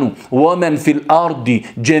sudnjem danu وَمَنْ فِي الْأَرْضِ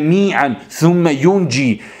جَمِيعًا ثُمَّ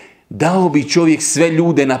يُنْجِي. Dao bi čovjek sve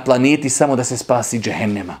ljude na planeti samo da se spasi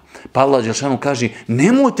džehennema. Pa Allah dželešanu kaže: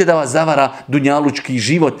 nemojte da vas zavara dunjalučki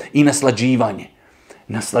život i naslađivanje.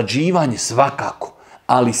 Naslađivanje svakako,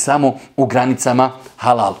 ali samo u granicama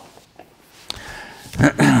halal.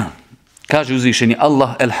 Kaže uzvišeni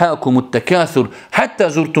Allah: Elhaakumut takathur hatta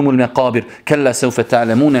zurtumul maqabir kalla sawfa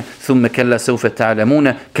ta'lamuna thumma kalla sawfa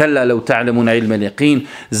ta'lamuna kalla law ta'lamuna ilma al-yaqin.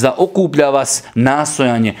 Zaokuplja vas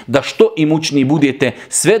nastojanje da što imućniji budete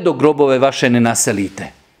sve do grobove vaše ne naselite.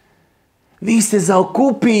 Vi ste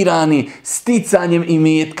zaokupirani sticanjem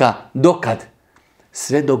imetka. Dokad?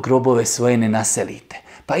 Sve do grobove svoje ne naselite.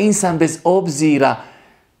 Pa insan bez obzira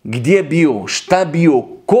gdje bio, šta bio,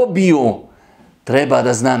 ko bio, treba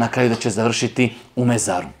da zna na kraju da će završiti u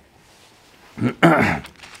mezaru.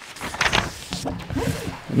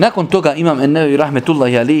 Nakon toga Imam En-Nevevi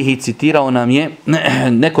rahmetullahi alihi citirao nam je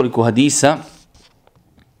nekoliko hadisa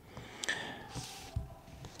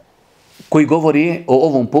koji govori o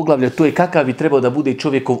ovom poglavlju, to je kakav bi trebao da bude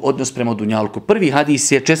čovjekov odnos prema dunjalku. Prvi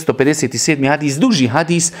hadis je 457. hadis, duži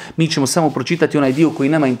hadis, mi ćemo samo pročitati onaj dio koji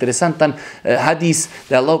nama je interesantan. Hadis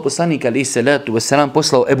da je Allah poslanik alejhi salatu vesselam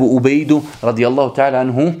poslao Ebu Ubejdu radijallahu ta'ala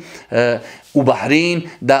anhu u Bahrein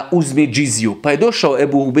da uzme džiziju. Pa je došao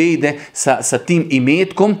Ebu Ubejde sa tim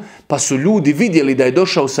imetkom, pa su ljudi vidjeli da je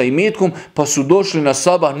došao sa imetkom, pa su došli na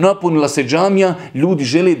sabah, napunila se džamija, ljudi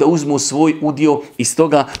žele da uzmu svoj udio iz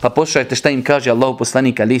toga. Pa poslušajte šta im kaže Allahu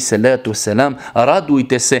poslanik alejhi salatu vesselam: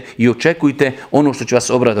 radujte se i očekujte ono što će vas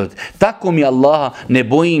obradovati. Tako mi Allaha, ne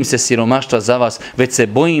bojim se siromaštva za vas, već se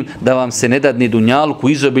bojim da vam se ne dadne dunjaluk u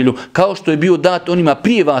izobilju, kao što je bio dat onima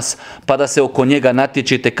prije vas, pa da se oko njega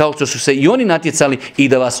natječete kao što su se i oni natjecali i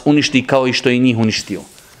da vas uništi kao i što je njih uništio.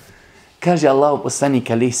 Kaže Allahu poslanik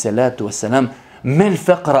alejhi salatu vesselam: "Mel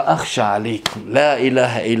faqra akhsha alejkum, la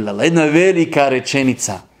ilaha illa Allah." Jedna velika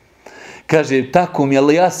rečenica. Kaže: tako mi,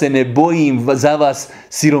 ali ja se ne bojim za vas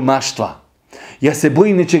siromaštva. Ja se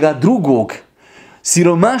bojim nečega drugog.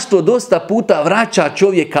 Siromaštvo dosta puta vraća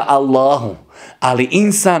čovjeka Allahu. Ali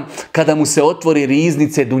insan, kada mu se otvori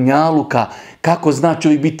riznice dunjaluka, kako zna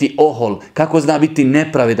čovjek biti ohol, kako zna biti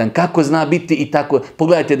nepravedan, kako zna biti i tako.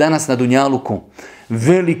 Pogledajte danas na dunjaluku.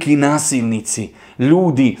 Veliki nasilnici,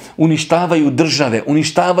 ljudi uništavaju države,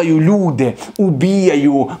 uništavaju ljude,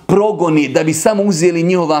 ubijaju, progoni da bi samo uzeli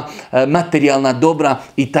njihova materijalna dobra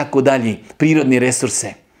i tako dalje, prirodne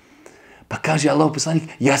resurse. Pa kaže Allahov poslanik,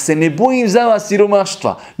 ja se ne bojim za vas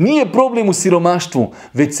siromaštva. Nije problem u siromaštvu,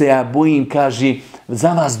 već se ja bojim, kaže,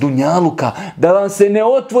 za vas dunjaluka, da vam se ne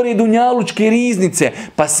otvori dunjalučke riznice,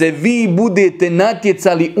 pa se vi budete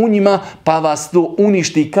natjecali u njima, pa vas to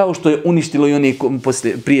uništi kao što je uništilo i one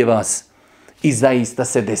prije vas. I zaista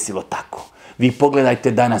se desilo tako. Vi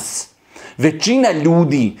pogledajte danas. Većina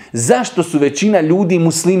ljudi, zašto su većina ljudi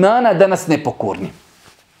muslimana danas nepokorni?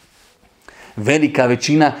 Velika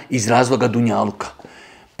većina iz razloga dunjaluka.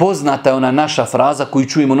 Poznata je ona naša fraza koju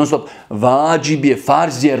čujemo non stop, vađib je,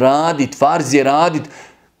 farz je radit,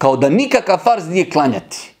 kao da nikakav farz nije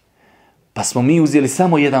klanjati. Pa smo mi uzeli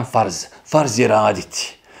samo jedan farz je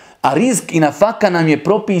raditi. A rizk i nafaka nam je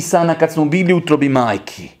propisana kad smo bili u utrobi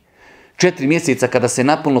majki. 4 mjeseca kada se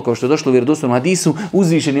napunilo, kao što je došlo u vjerodostojnom hadisu,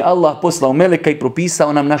 uzvišeni Allah poslao meleka i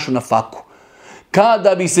propisao nam našu nafaku.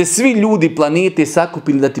 Kada bi se svi ljudi planete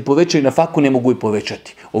sakupili da ti povećaju nafaku, ne mogu i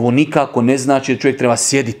povećati. Ovo nikako ne znači da čovjek treba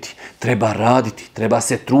sjediti, treba raditi, treba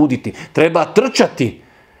se truditi, treba trčati.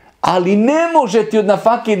 Ali ne može ti od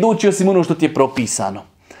nafake doći osim ono što ti je propisano.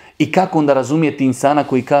 I kako onda razumijeti insana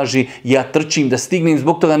koji kaže ja trčim da stignem,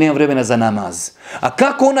 zbog toga nemam vremena za namaz. A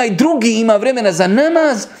kako onaj drugi ima vremena za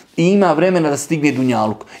namaz i ima vremena da stigne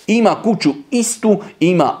dunjaluk. Ima kuću istu,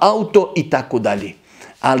 ima auto i tako dalje.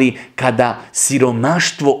 Ali kada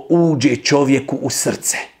siromaštvo uđe čovjeku u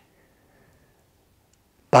srce,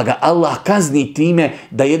 pa ga Allah kazni time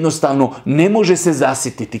da jednostavno ne može se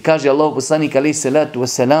zasititi. Kaže Allahov poslanik alejhi selatu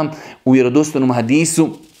vesselam u vjerodostojnom hadisu,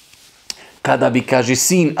 kada bi, kaže,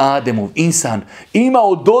 sin Ademov, insan,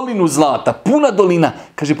 imao dolinu zlata, puna dolina,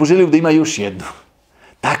 kaže, poželio da ima još jednu.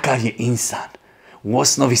 Takav je insan. U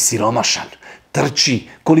osnovi siromašan. Trči.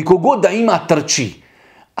 Koliko god da ima, trči.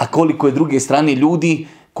 A koliko je druge strane ljudi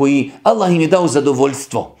koji Allah im je dao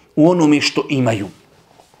zadovoljstvo u onome što imaju.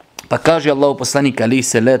 Pa kaže Allahov poslanik alejhi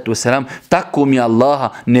selatu vesselam, tako mi Allaha,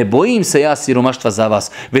 ne bojim se ja siromaštva za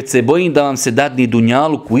vas, već se bojim da vam se dadne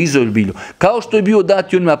dunjaluk u izobilju, kao što je bio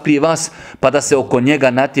dati onima prije vas, pa da se oko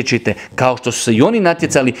njega natječete, kao što su se i oni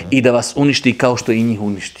natjecali, i da vas uništi kao što je i njih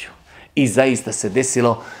uništio. I zaista se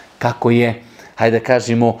desilo kako je, hajde da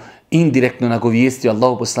kažemo, indirektno nagovijestio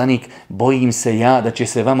Allahov poslanik, bojim se ja da će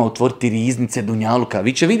se vama otvoriti riznice dunjaluka.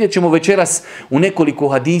 Vidjet ćemo večeras u nekoliko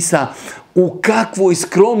hadisa u kakvoj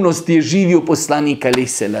skromnosti je živio poslanik alejhi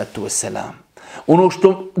selatu vesselam. Ono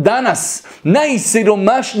što danas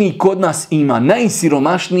najsiromašniji kod nas ima,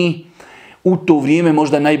 najsiromašniji, u to vrijeme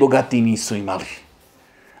možda najbogatiji nisu imali.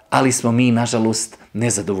 Ali smo mi, nažalost,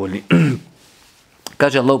 nezadovoljni.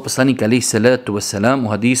 Kaže Allahov poslanik alejhi salatu vesselam u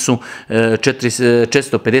hadisu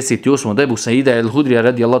 458 od Ebu Saida el-Hudrija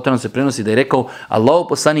radijallahu ta'ala se prenosi da je rekao, Allahov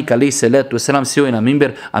poslanik alejhi salatu vesselam sjeo je na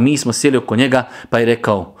mimber, a mi smo sjeli oko njega, pa je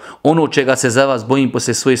rekao, ono čega se za vas bojim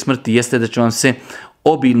poslije svoje smrti jeste da će vam se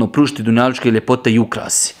obilno pružiti dunjalučke ljepote i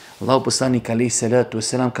ukrasi. Allahov poslanik alejhi salatu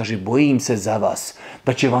vesselam kaže, bojim se za vas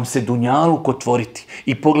da će vam se dunjaluk otvoriti.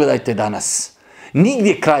 I pogledajte danas,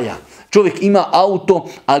 nigdje kraja. Čovjek ima auto,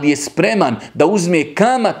 ali je spreman da uzme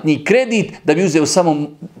kamatni kredit da bi uzeo samo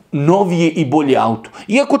novije i bolje auto.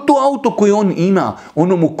 Iako to auto koje on ima,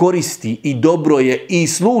 ono mu koristi i dobro je i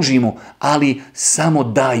služi mu, ali samo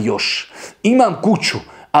daj još. Imam kuću,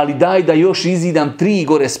 ali daj da još izidam 3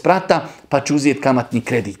 gore sprata, pa ću uzeti kamatni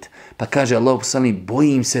kredit. Pa kaže Allahov poslanik,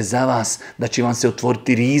 bojim se za vas da će vam se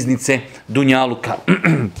otvoriti riznice dunjaluka.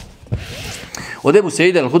 Od Ebu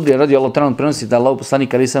Saida el-Hudrija radijallahu ta'ala prenosi da Allahov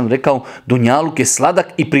poslanik alejhi selam rekao, dunjaluk je sladak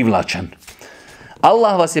i privlačan.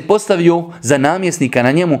 Allah vas je postavio za namjesnika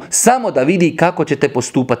na njemu samo da vidi kako ćete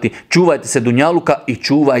postupati. Čuvajte se dunjaluka i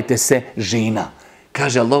čuvajte se žena.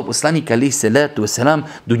 Kaže Allahov poslanik alejhi selatu vesselam,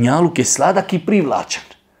 dunjaluk je sladak i privlačan.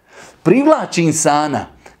 Privlači insana.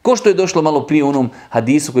 Ko što je došlo malo prije u onom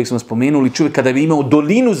hadisu kojeg smo spomenuli, čovjek kada bi imao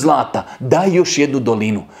dolinu zlata, daj još jednu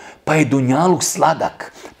dolinu. Pa je dunjaluk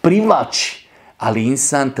sladak, privlači. Ali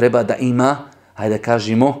insan treba da ima, hajde da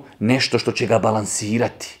kažemo, nešto što će ga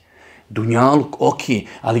balansirati. Dunjaluk, ok,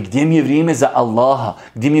 ali gdje mi je vrijeme za Allaha,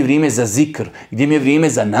 gdje mi je vrijeme za zikr, gdje mi je vrijeme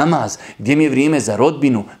za namaz, gdje mi je vrijeme za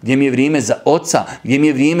rodbinu, gdje mi je vrijeme za oca, gdje mi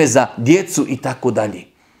je vrijeme za djecu i tako dalje.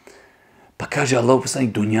 Pa kaže Allahov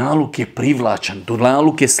poslanik, dunjaluk je privlačan,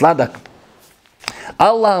 dunjaluk je sladak.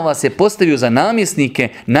 Allah vas je postavio za namjesnike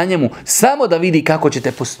na njemu samo da vidi kako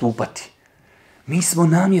ćete postupati. Mi smo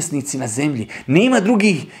namjesnici na zemlji. Nema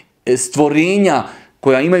drugih stvorenja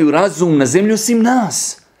koja imaju razum na zemlji osim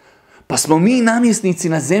nas. Pa smo mi namjesnici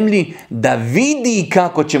na zemlji da vidi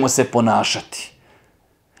kako ćemo se ponašati.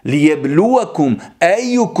 Lijebluakum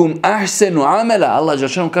ejukum ahsenu amela. Allah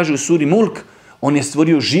dželle kaže u suri Mulk, on je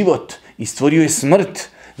stvorio život i stvorio je smrt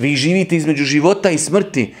Vi živite između života i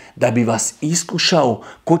smrti da bi vas iskušao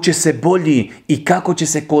ko će se bolji i kako će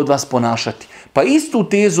se kod vas ponašati. Pa istu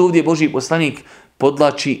tezu ovdje Božji poslanik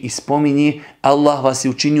podlači i spominje, Allah vas je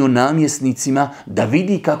učinio namjesnicima da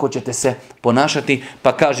vidi kako ćete se ponašati.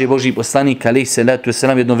 Pa kaže Božji poslanik, alejhi selatu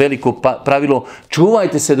vesselam, jedno veliko pravilo,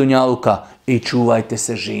 čuvajte se dunjaluka i čuvajte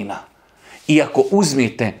se žena. Iako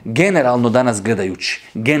uzmete, generalno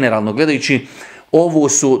gledajući, ovo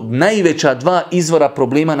su najveća dva izvora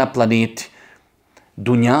problema na planeti.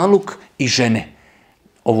 Dunjaluk i žene.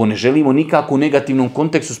 Ovo ne želimo nikako u negativnom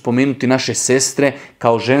kontekstu spomenuti naše sestre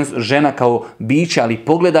kao žena, kao biće, ali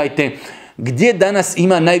pogledajte gdje danas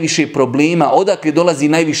ima najviše problema, odakle dolazi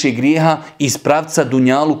najviše grijeha, iz pravca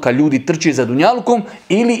dunjaluka, ljudi trče za dunjalukom,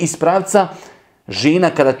 ili iz pravca žena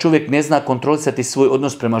kada čovjek ne zna kontrolisati svoj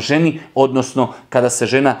odnos prema ženi, odnosno kada se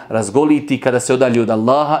žena razgoliti, kada se odalji od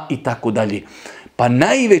Allaha i tako dalje. Pa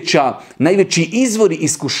najveći izvori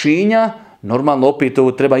iskušenja, normalno opet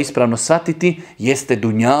ovo treba ispravno shvatiti, jeste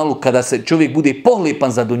dunjaluk, kada se čovjek bude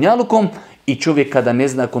pohlepan za dunjalukom i čovjek kada ne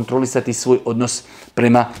zna kontrolisati svoj odnos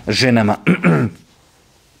prema ženama.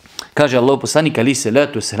 Kaže Allah poslanik alejhi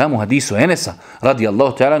selatu vesselam u hadisu Enesa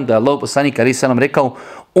radijallahu ta'ala, da je Allah poslanik alejhi selam rekao: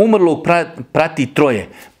 umrlog prati troje,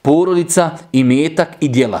 porodica, imetak i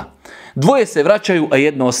djela. Dvoje se vraćaju, a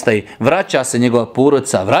jedno ostaje. Vraća se njegova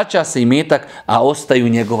porodica, vraća se imetak, a ostaju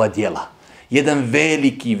njegova djela. Jedan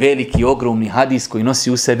veliki, ogromni hadis koji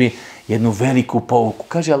nosi u sebi jednu veliku pouku.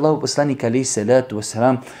 Kaže Allah poslanik alejhi selatu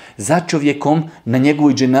vesselam, za čovjekom na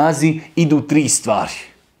njegovoj dženazi idu 3 stvari.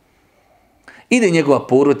 Ide njegova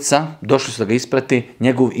porodica, došli su da ga isprate,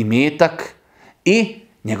 njegov imetak i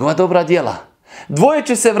njegova dobra djela. Dvoje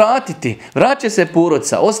će se vratiti, vraća se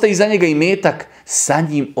porodica, ostaje iza njega imetak, sa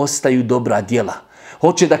njim ostaju dobra djela.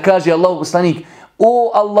 Hoće da kaže Allah poslanik: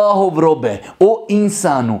 o Allahov robe, o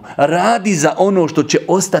insanu, radi za ono što će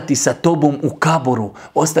ostati sa tobom u kaboru,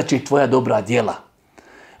 ostaće tvoja dobra djela.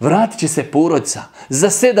 Vratit će se porodica za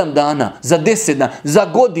 7 dana, za 10 dana, za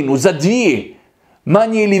godinu, za 2,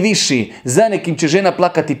 manje ili više. Za nekim će žena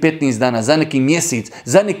plakati 15 dana, za nekim mjesec,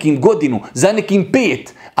 za nekim godinu, za nekim 5.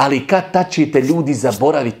 Ali kad ćete ljudi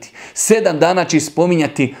zaboraviti? 7 dana će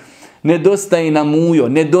spominjati: nedostaje nam Mujo,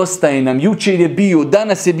 nedostaje nam, jučer je bio,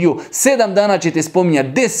 danas je bio. 7 dana ćete spominjati,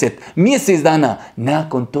 10, mjesec dana.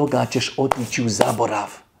 Nakon toga ćeš otići u zaborav.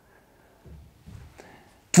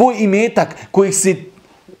 Tvoj imetak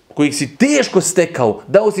kojeg si teško stekao,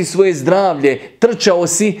 dao si svoje zdravlje, trčao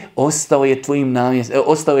si, ostao je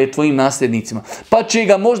tvojim nasljednicima. Pa će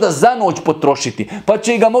ga možda za noć potrošiti, pa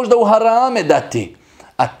će ga možda u harame dati.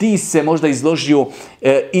 A ti se možda izložio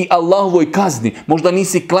i Allahovoj kazni, možda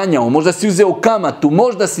nisi klanjao, možda si uzeo kamatu,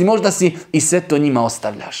 možda si i sve to njima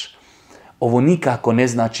ostavljaš. Ovo nikako ne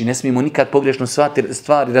znači, ne smijemo nikad pogrešno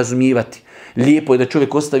stvari razumijevati. Lijepo je da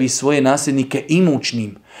čovjek ostavi svoje nasljednike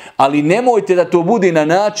imućnim, ali nemojte da to bude na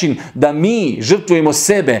način da mi žrtvujemo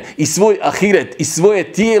sebe i svoj ahiret i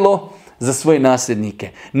svoje tijelo za svoje nasljednike.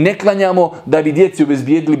 Ne klanjamo da bi djeci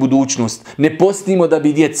obezbijedili budućnost. Ne postimo da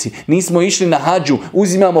bi djeci. Nismo išli na hadžu,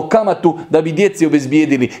 uzimamo kamatu da bi djeci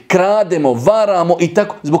obezbijedili. Krademo, varamo i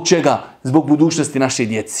tako. Zbog čega? Zbog budućnosti naše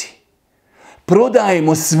djeci.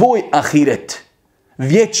 Prodajemo svoj ahiret,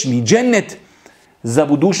 vječni džennet, za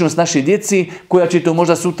budućnost naše djeci, koja će to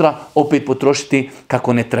možda sutra opet potrošiti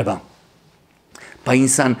kako ne treba. Pa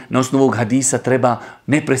insan na osnovu ovog hadisa treba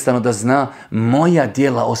neprestano da zna: moja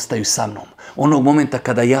djela ostaju sa mnom. Onog momenta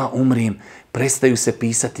kada ja umrijem, prestaju se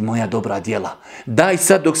pisati moja dobra djela. Daj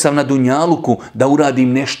sad dok sam na dunjaluku da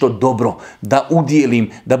uradim nešto dobro, da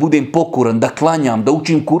udjelim, da budem pokoran, da klanjam, da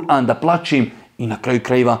učim Kur'an, da plačem i na kraju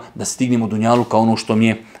krajeva da stignem od dunjaluka ono što mi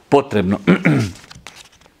je potrebno.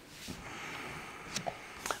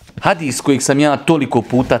 Hadis kojeg sam ja toliko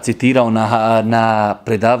puta citirao na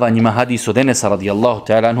predavanjima, hadis od Enesa radijallahu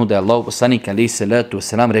ta'ala anhu, da je Allah poslanik alejhi selatu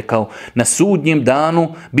vesselam rekao: na sudnjem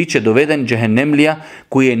danu bit će doveden džehennemlija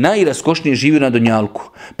koji je najraskošnije živio na dunjalku,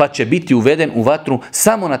 pa će biti uveden u vatru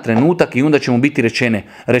samo na trenutak i onda će mu biti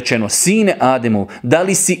rečeno: sine Ademov, da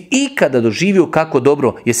li si ikada doživio kako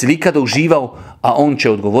dobro, jesi li ikada uživao? A on će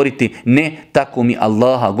odgovoriti: ne, tako mi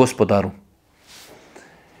Allaha gospodaru.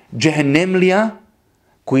 Džehennemlija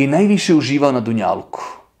koji je najviše uživao na dunjaluku.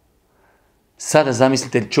 Sada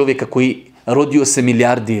zamislite čovjeka koji rodio se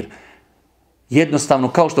milijardir. Jednostavno,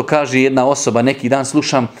 kao što kaže jedna osoba, neki dan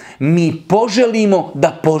slušam: mi poželimo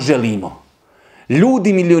da poželimo.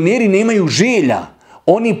 Ljudi milioneri nemaju želja.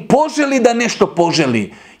 Oni poželi da nešto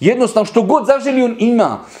poželi. Jednostavno, što god zaželi on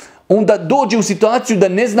ima. Onda dođe u situaciju da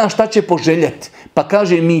ne zna šta će poželjeti. Pa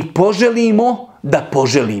kaže: mi poželimo da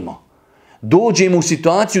poželimo. dođemo u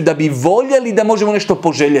situaciju da bi voljeli da možemo nešto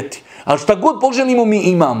poželjeti. Ali šta god poželimo mi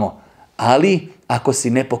imamo. Ali ako si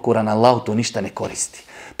nepokoran Allahu, to ništa ne koristi.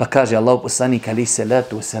 Pa kaže Allahu poslanik alejhi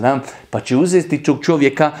selatu vesselam, pa će uzeti tog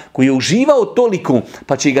čovjeka koji je uživao toliko,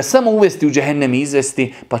 pa će ga samo uvesti u džehennem i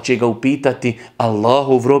izvesti, pa će ga upitati: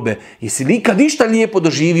 Allahov robe, jesi li ikad ništa lijepo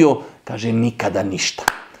doživio? Kaže: nikada ništa.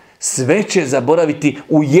 Sve će zaboraviti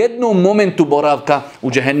u jednom momentu boravka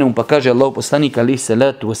u džehennemu. Pa kaže Allahu poslanik alejhi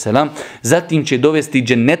selatu vesselam, zatim će dovesti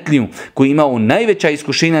džennetliju koji je imao najveća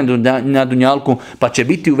iskušenja na dunjalku, pa će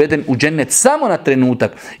biti uveden u džennet samo na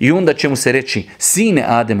trenutak i onda će mu se reći: sine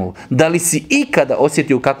Ademov, da li si ikada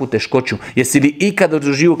osjetio kakvu teškoću? Jesi li ikada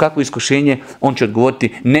doživio kakvo iskušenje? On će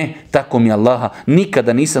odgovoriti: ne, tako mi Allaha,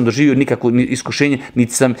 nikada nisam doživio nikakvo iskušenje,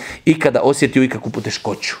 niti sam ikada osjetio ikakvu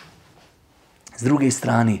poteškoću. S druge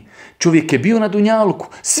strane, čovjek je bio na dunjaluku.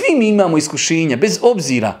 Svi mi imamo iskušenja, bez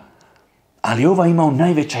obzira. Ali ovaj imao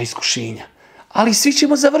najveća iskušenja. Ali svi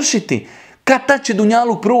ćemo završiti. Kad ta će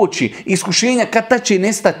dunjaluk proći? Iskušenja kad ta će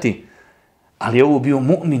nestati? Ali je ovo bio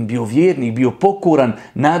mu'min, bio vjernik, bio pokoran,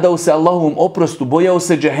 nadao se Allahovom oprostu, bojao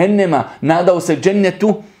se džehennema, nadao se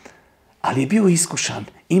džennetu. Ali je bio iskušan,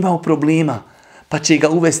 imao problema, pa će ga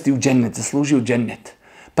uvesti u džennet, zaslužio džennet.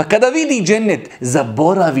 Pa kada vidi džennet,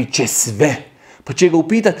 zaboravit će sve. Pa će ga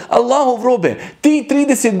upitati: Allahov robe, ti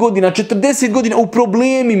 30 godina, 40 godina u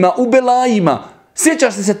problemima, u belajima,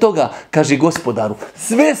 sjećaš li se toga? Kaže: gospodaru,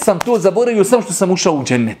 sve sam to zaboravio, samo što sam ušao u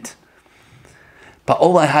džennet. Pa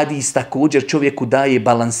ovaj hadis također čovjeku daje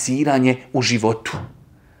balansiranje u životu.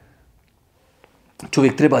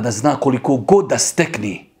 Čovjek treba da zna koliko god da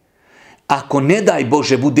stekne. Ako ne daj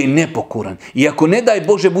Bože bude nepokoran i ako ne daj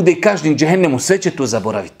Bože bude kažnjen džehennemu, sve će to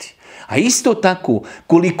zaboraviti. A isto tako,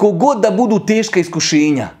 koliko god da budu teška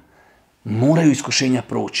iskušenja, moraju iskušenja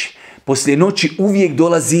proći. Poslije noći uvijek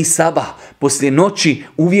dolazi sabah, poslije noći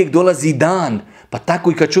uvijek dolazi dan. Pa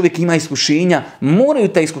tako i kad čovjek ima iskušenja, moraju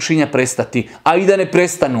ta iskušenja prestati. A i da ne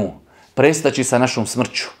prestanu, prestaći sa našom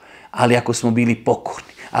smrću. Ali ako smo bili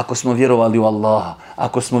pokorni, ako smo vjerovali u Allaha,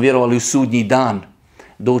 ako smo vjerovali u sudnji dan,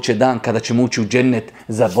 doće dan kada ćemo ući u džennet,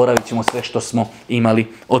 zaboravit ćemo sve što smo imali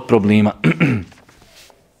od problema.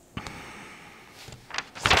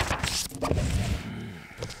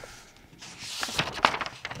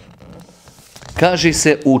 Kaže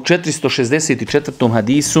se u 464.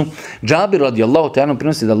 hadisu, Džabir radijallahu ta'ala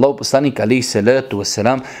prenosi da Allahu poslanik alejhi selatu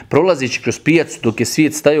vesselam prolazeći kroz pijacu dok je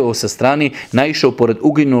svijet stajao sa strane, naišao pored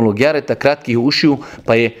uginulog jareta kratkih ušiju,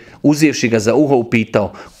 pa je uzevši ga za uho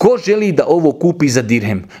upitao: ko želi da ovo kupi za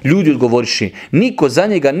dirhem? Ljudi odgovoriši: niko za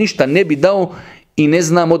njega ništa ne bi dao i ne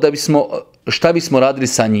znamo šta bismo radili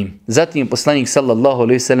sa njim. Zatim je poslanik sallallahu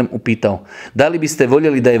alejhi ve sellem upitao: da li biste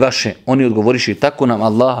voljeli da je vaše? Oni odgovoriši: tako nam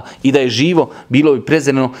Allaha, i da je živo bilo bi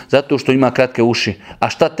prezreno zato što ima kratke uši. A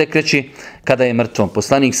šta tek reći kada je mrtvo?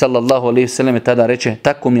 Poslanik sallallahu alejhi ve sellem tada reče: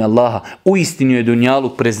 tako mi Allaha, uistinu je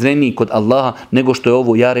dunjaluk prezreniji kod Allaha nego što je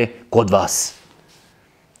ovo jare kod vas.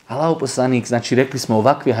 Allahov poslanik, znači rekli smo,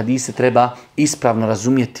 ovakve hadise treba ispravno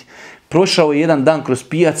razumjeti. Prošao je jedan dan kroz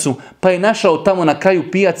pijacu, pa je našao tamo na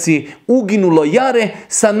kraju pijaci uginulo jare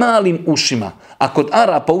sa malim ušima. A kod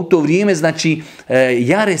Arapa u to vrijeme, znači,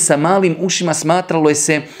 jare sa malim ušima smatralo je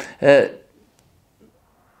se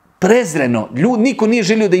prezreno. Niko nije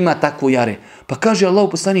želio da ima takvo jare. Pa kaže Allahov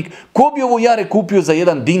poslanik: ko bi ovo jare kupio za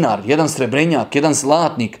 1 dinar, 1 srebrenjak, 1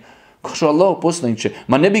 zlatnik? Kaže Allahov poslaniče: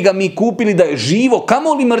 ma ne bi ga mi kupili da je živo,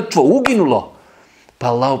 kamoli mrtvo, uginulo. Pa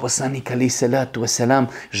Allahov poslanik alejhi selatu vesselam,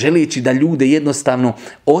 želeći da ljude jednostavno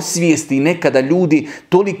osvijesti, nekada ljudi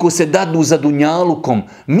toliko se dadnu za dunjalukom,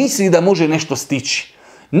 misli da može nešto stići.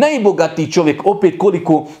 Najbogatiji čovjek, opet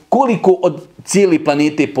koliko od cijele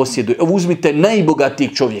planete posjeduje. Evo uzmite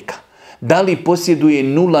najbogatijeg čovjeka. Da li posjeduje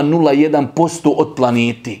 0,01% od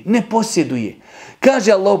planete? Ne posjeduje.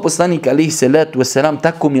 Kaže Allahov poslanik alejhi selatu vesselam: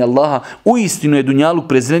 tako mi Allaha, uistinu je dunjaluk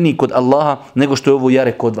prezreniji kod Allaha nego što je ovo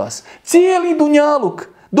jare kod vas. Cijeli dunjaluk.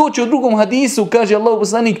 Doći u drugom hadisu, kaže Allahov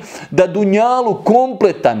poslanik, da dunjaluk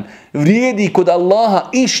kompletan vrijedi kod Allaha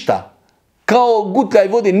išta. Kao gutljaj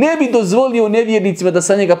vode. Ne bi dozvolio nevjernicima da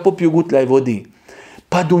sa njega popiju gutljaj vodi.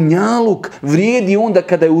 Pa dunjaluk vrijedi onda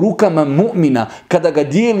kada je u rukama mu'mina, kada ga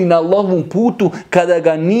dijeli na Allahovom putu, kada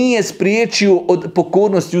ga nije spriječio od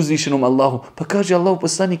pokornosti uzvišenom Allahu. Pa kaže Allahov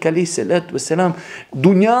poslanik alejhi selatu vesselam: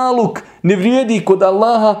 dunjaluk ne vrijedi kod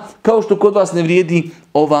Allaha kao što kod vas ne vrijedi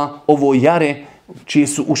ovo jare čije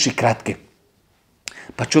su uši kratke.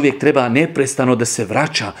 Pa čovjek treba neprestano da se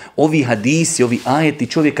vraća. Ovi hadisi, ovi ajeti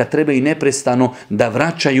čovjeka treba i neprestano da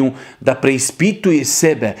vraćaju, da preispituje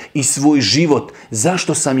sebe i svoj život.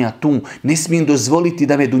 Zašto sam ja tu? Ne smijem dozvoliti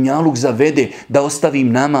da me dunjaluk zavede, da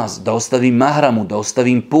ostavim namaz, da ostavim mahramu, da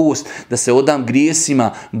ostavim post, da se odam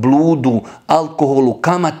grijesima, bludu, alkoholu,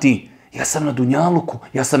 kamati. Ja sam na dunjaluku,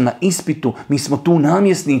 ja sam na ispitu, mi smo tu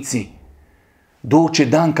namjesnici. Doće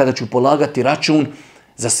dan kada ću polagati račun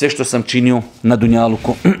za sve što sam činio na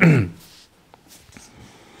dunjaluku.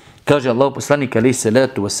 Kaže Allah poslanik alejhi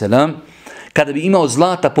salatu vesselam, kada bi imao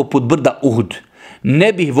zlata poput brda Uhud,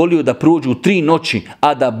 ne bih volio da prođu 3 noći,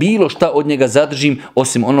 a da bilo šta od njega zadržim,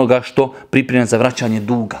 osim onoga što pripremam za vraćanje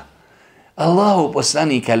duga. Allah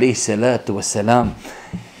poslanik alejhi salatu vesselam,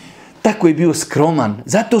 tako je bio skroman,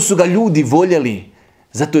 zato su ga ljudi voljeli.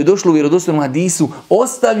 Zato je došlo u vjerodostojnom hadisu,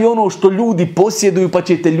 ostavi ono što ljudi posjeduju pa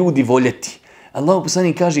ćete ljudi voljeti. Allah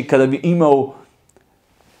poslanik kaže, kada bi imao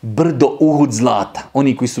brdo Uhud zlata,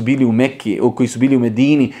 oni koji su bili u Mekki, koji su bili u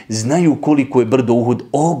Medini, znaju koliko je brdo Uhud,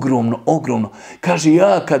 ogromno, ogromno. Kaže,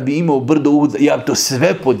 ja kad bi imao brdo Uhud, ja bi to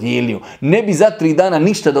sve podijelio. Ne bi za 3 dana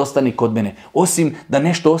ništa da ostane kod mene, osim da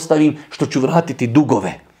nešto ostavim što ću vratiti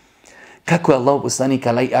dugove. Kako je Allah poslanik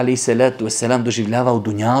alejhi salatu vesselam doživljavao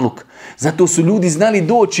dunjaluk. Zato su ljudi znali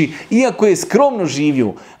doći, iako je skromno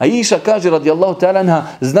živio. A Iša kaže radijallahu ta'ala anha,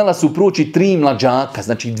 znala su proći 3 mlađaka,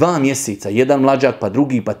 znači 2 mjeseca. Jedan mlađak, pa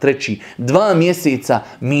drugi, pa treći. 2 mjeseca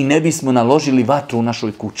mi ne bismo naložili vatru u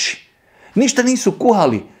našoj kući. Ništa nisu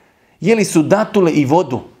kuhali. Jeli su datule i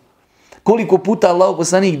vodu. Koliko puta Allah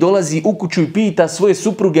poslanik dolazi u kuću i pita svoje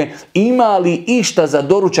supruge, ima li išta za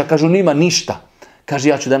doručak? Kažu, nema ništa. Kaže,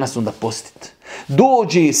 ja ću danas onda postiti.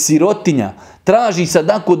 Dođe sirotinja, traži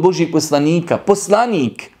sadaku od Božijeg poslanika.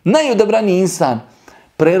 Poslanik, najodabraniji insan.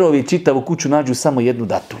 Prerovi čitavu kuću, nađu samo jednu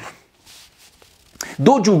datulu.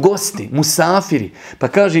 Dođu gosti, musafiri, pa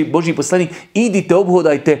kaže Božji poslanik, idite,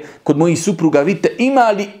 obhodajte kod mojih supruga, vidite,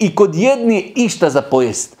 ima li i kod jedne išta za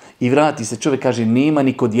pojest? I vrati se čovjek, kaže, nema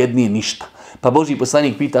ni kod jedne ništa. Pa Božji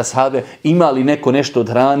poslanik pita ashabe, ima li neko nešto od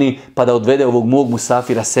hrani, pa da odvede ovog mog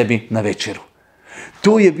musafira sebi na večeru.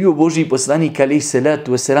 To je bio Božji poslanik alejhi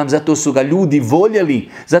salatu vesselam, zato su ga ljudi voljeli,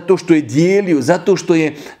 zato što je dijelio, zato što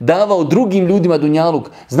je davao drugim ljudima dunjaluk.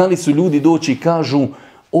 Znali su ljudi doći i kažu,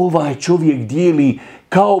 ovaj čovjek dijeli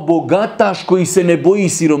kao bogataš koji se ne boji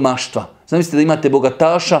siromaštva. Zamislite da imate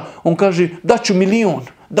bogataša, on kaže, daću 1.000.000,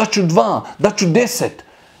 daću 2, daću 10,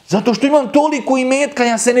 zato što imam toliko imetka,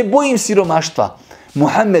 ja se ne bojim siromaštva.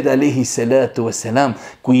 Muhammed alejhi salatu vesselam,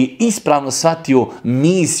 koji je ispravno shvatio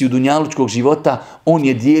misiju dunjalučkog života, on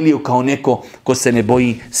je dijelio kao neko ko se ne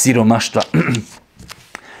boji siromaštva.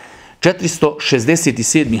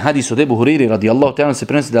 467. hadis od Ebu Hureyre radijallahu ta'ala se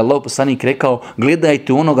prenosi da je Allah poslanik rekao,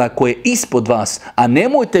 gledajte onoga ko je ispod vas, a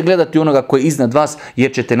nemojte gledati onoga ko je iznad vas,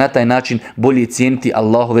 jer ćete na taj način bolje cijeniti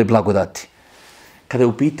Allahove blagodati. Kada je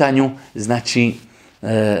u pitanju, znači,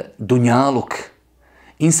 dunjaluk,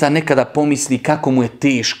 insan nekada pomisli kako mu je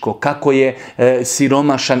teško, kako je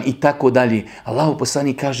siromašan i tako dalje. Allahu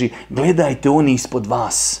poslanik kaže, gledajte oni ispod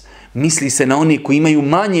vas. Misli se na oni koji imaju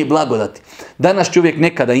manje blagodati. Danas čovjek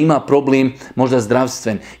nekada ima problem, možda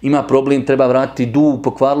zdravstven, ima problem, treba vratiti dug,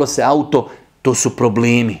 pokvarilo se auto, to su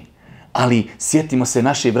problemi. Ali sjetimo se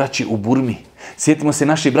naše braće u Burmi, sjetimo se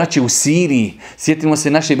naše braće u Siriji, sjetimo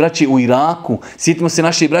se naše braće u Iraku, sjetimo se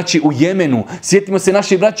naše braće u Jemenu, sjetimo se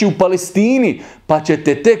naše braće u Palestini, pa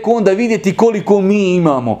ćete tek onda vidjeti koliko mi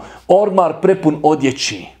imamo. Ormar prepun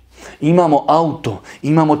odjeći, imamo auto,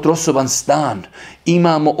 imamo trosoban stan,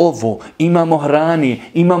 imamo ovo, imamo hrane,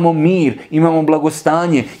 imamo mir, imamo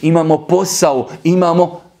blagostanje, imamo posao,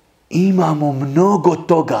 imamo mnogo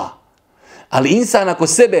toga. Ali insan ako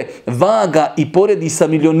sebe vaga i poredi sa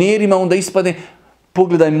milionerima, onda ispade,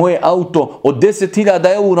 pogledaj moje auto od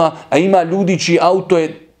 10.000 eura, a ima ljudi čiji auto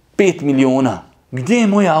je 5 miliona. Gdje je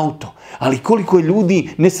moje auto? Ali koliko je ljudi,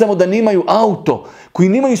 ne samo da nemaju auto, koji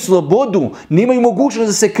nemaju slobodu, nemaju mogućnost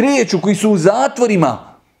da se kreću, koji su u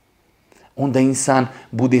zatvorima. Onda insan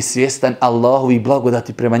bude svjestan Allahovi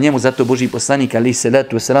blagodati prema njemu. Zato Božji poslanik alejhi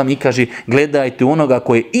salatu vesselam i kaže, gledajte onoga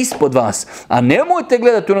koji je ispod vas, a nemojte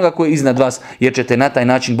gledati onoga koji je iznad vas, jer ćete na taj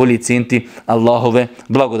način bolje cijeniti Allahove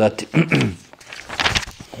blagodati.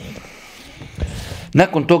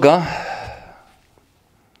 Nakon toga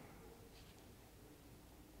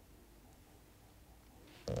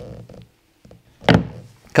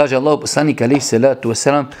kaže Allah poslanik alejhi salatu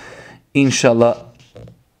vesselam, inšallah,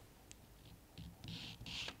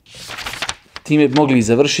 time bi mogli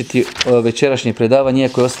završiti večerašnje predavanje,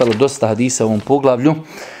 iako je ostalo dosta hadisa u ovom poglavlju.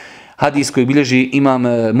 Hadis koji bilježi imam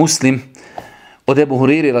Muslim Od Ebu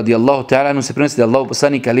Huriri radijallahu ta'ala se prenosi da Allahu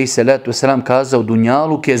poslanik alejhi salatu vesselam kazao: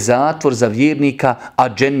 Dunjaluk je zatvor za vjernika, a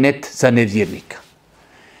džennet za nevjernika.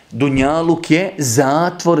 Dunjaluk je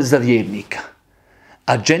zatvor za vjernika,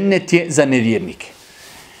 a džennet je za nevjernike.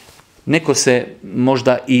 Neko se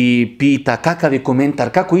možda i pita kakav je komentar,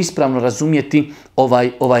 kako ispravno razumjeti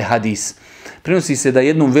ovaj hadis. Prenosi se da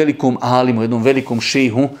jednom velikom alimu, jednom velikom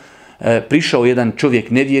šejhu prišao jedan čovjek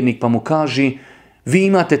nevjernik pa mu kaže: vi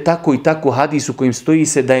imate tako i tako hadis u kojem stoji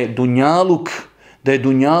se da je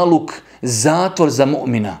dunjaluk zatvor za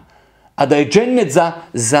mu'mina, a da je džennet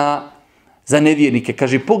za nevjernike.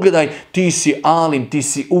 Kaže: pogledaj, ti si alim, ti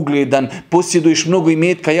si ugledan, posjeduješ mnogo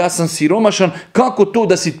imetka, ja sam siromašan, kako to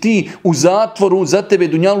da si ti u zatvoru, za tebe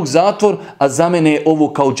dunjaluk zatvor, a za mene je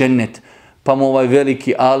ovo kao džennet? Pa mu ovaj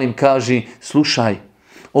veliki alim kaže: slušaj,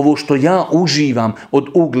 ovo što ja uživam od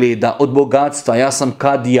ugleda, od bogatstva, ja sam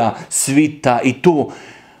kadija, svita i to,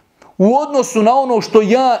 u odnosu na ono što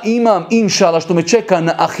ja imam, inšala, što me čeka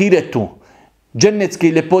na ahiretu,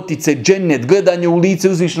 džennetske ljepotice, džennet, gledanje u lice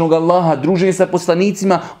uzvišenog Allaha, druženje sa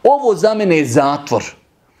poslanicima, ovo za mene je zatvor.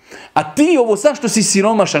 A ti ovo sad što si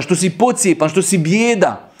siromašan, što si pocijepan, što si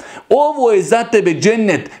bijeda, ovo je za tebe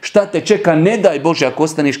džennet, šta te čeka, ne daj Bože ako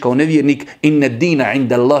ostaneš kao nevjernik. Inne dina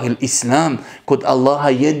inda Allahil islam, kod Allaha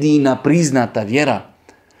jedina priznata vjera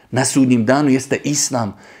na sudnjem danu jeste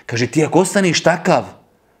islam. Kaže, ti ako ostaneš takav,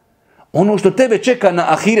 ono što tebe čeka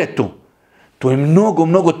na ahiretu, to je mnogo,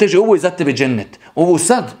 mnogo teže. Ovo je za tebe džennet.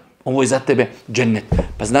 Ovo je za tebe džennet.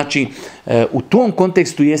 Pa znači, u tom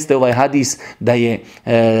kontekstu jeste ovaj hadis da je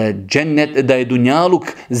džennet, da je dunjaluk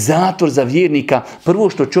zatvor za vjernika. Prvo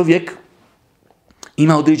što čovjek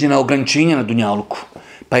ima određena ograničenja na dunjaluku,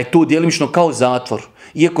 pa je to djelimično kao zatvor.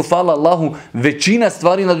 Iako, hvala Allahu, većina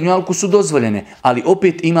stvari na dunjaluku su dozvoljene, ali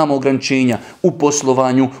opet imamo ograničenja u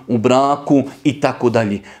poslovanju, u braku i tako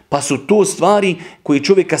dalje. Pa su to stvari koje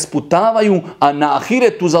čovjeka sputavaju, a na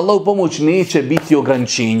ahiretu za Allahu pomoć neće biti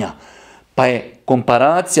ograničenja. Pa je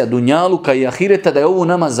komparacija dunjaluka i ahireta da je ovo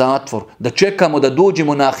nama zatvor, da čekamo da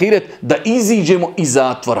dođemo na ahiret, da iziđemo iz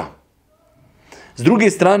zatvora. S druge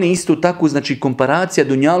strane, isto tako, znači komparacija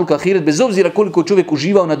dunjaluka i ahiret, bez obzira koliko čovjek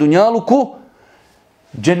uživao na dunjaluku,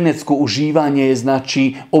 džennetsko uživanje je,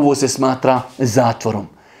 znači, ovo se smatra zatvorom.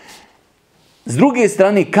 S druge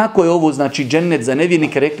strane, kako je ovo, znači, džennet za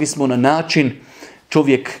nevjernike, rekli smo na način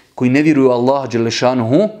čovjek koji ne vjeruje u Allaha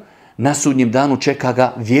dželešanuhu, na sudnjem danu čeka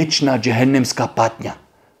ga vječna džehennemska patnja.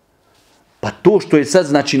 Pa to što je sad,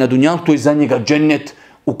 znači, na dunjalu, to je za njega džennet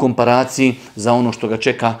u komparaciji za ono što ga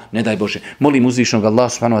čeka, ne daj Bože. Molim uzvišnog Allaha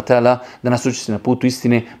subhanahu wa ta'ala da nas učesti na putu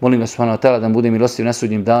istine, molim ga subhanahu wa ta'ala da nam bude milostiv na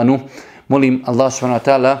sudnjem danu. Molim Allah subhanahu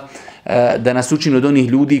wa ta'ala da nas učini od onih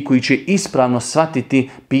ljudi koji će ispravno shvatiti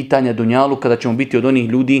pitanja dunjalu, kada ćemo biti od onih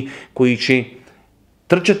ljudi koji će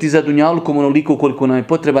trčati za dunjalukom onoliko koliko nam je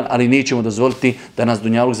potreban, ali nećemo dozvoliti da nas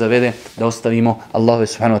dunjaluk zavede, da ostavimo Allahove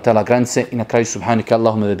subhanahu wa ta'ala granice. I na kraju subhanike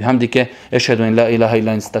Allahumma ve bihamdike, ešhedu en la ilaha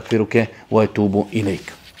illa ente, estakfiruke wa etubu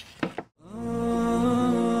ilejk.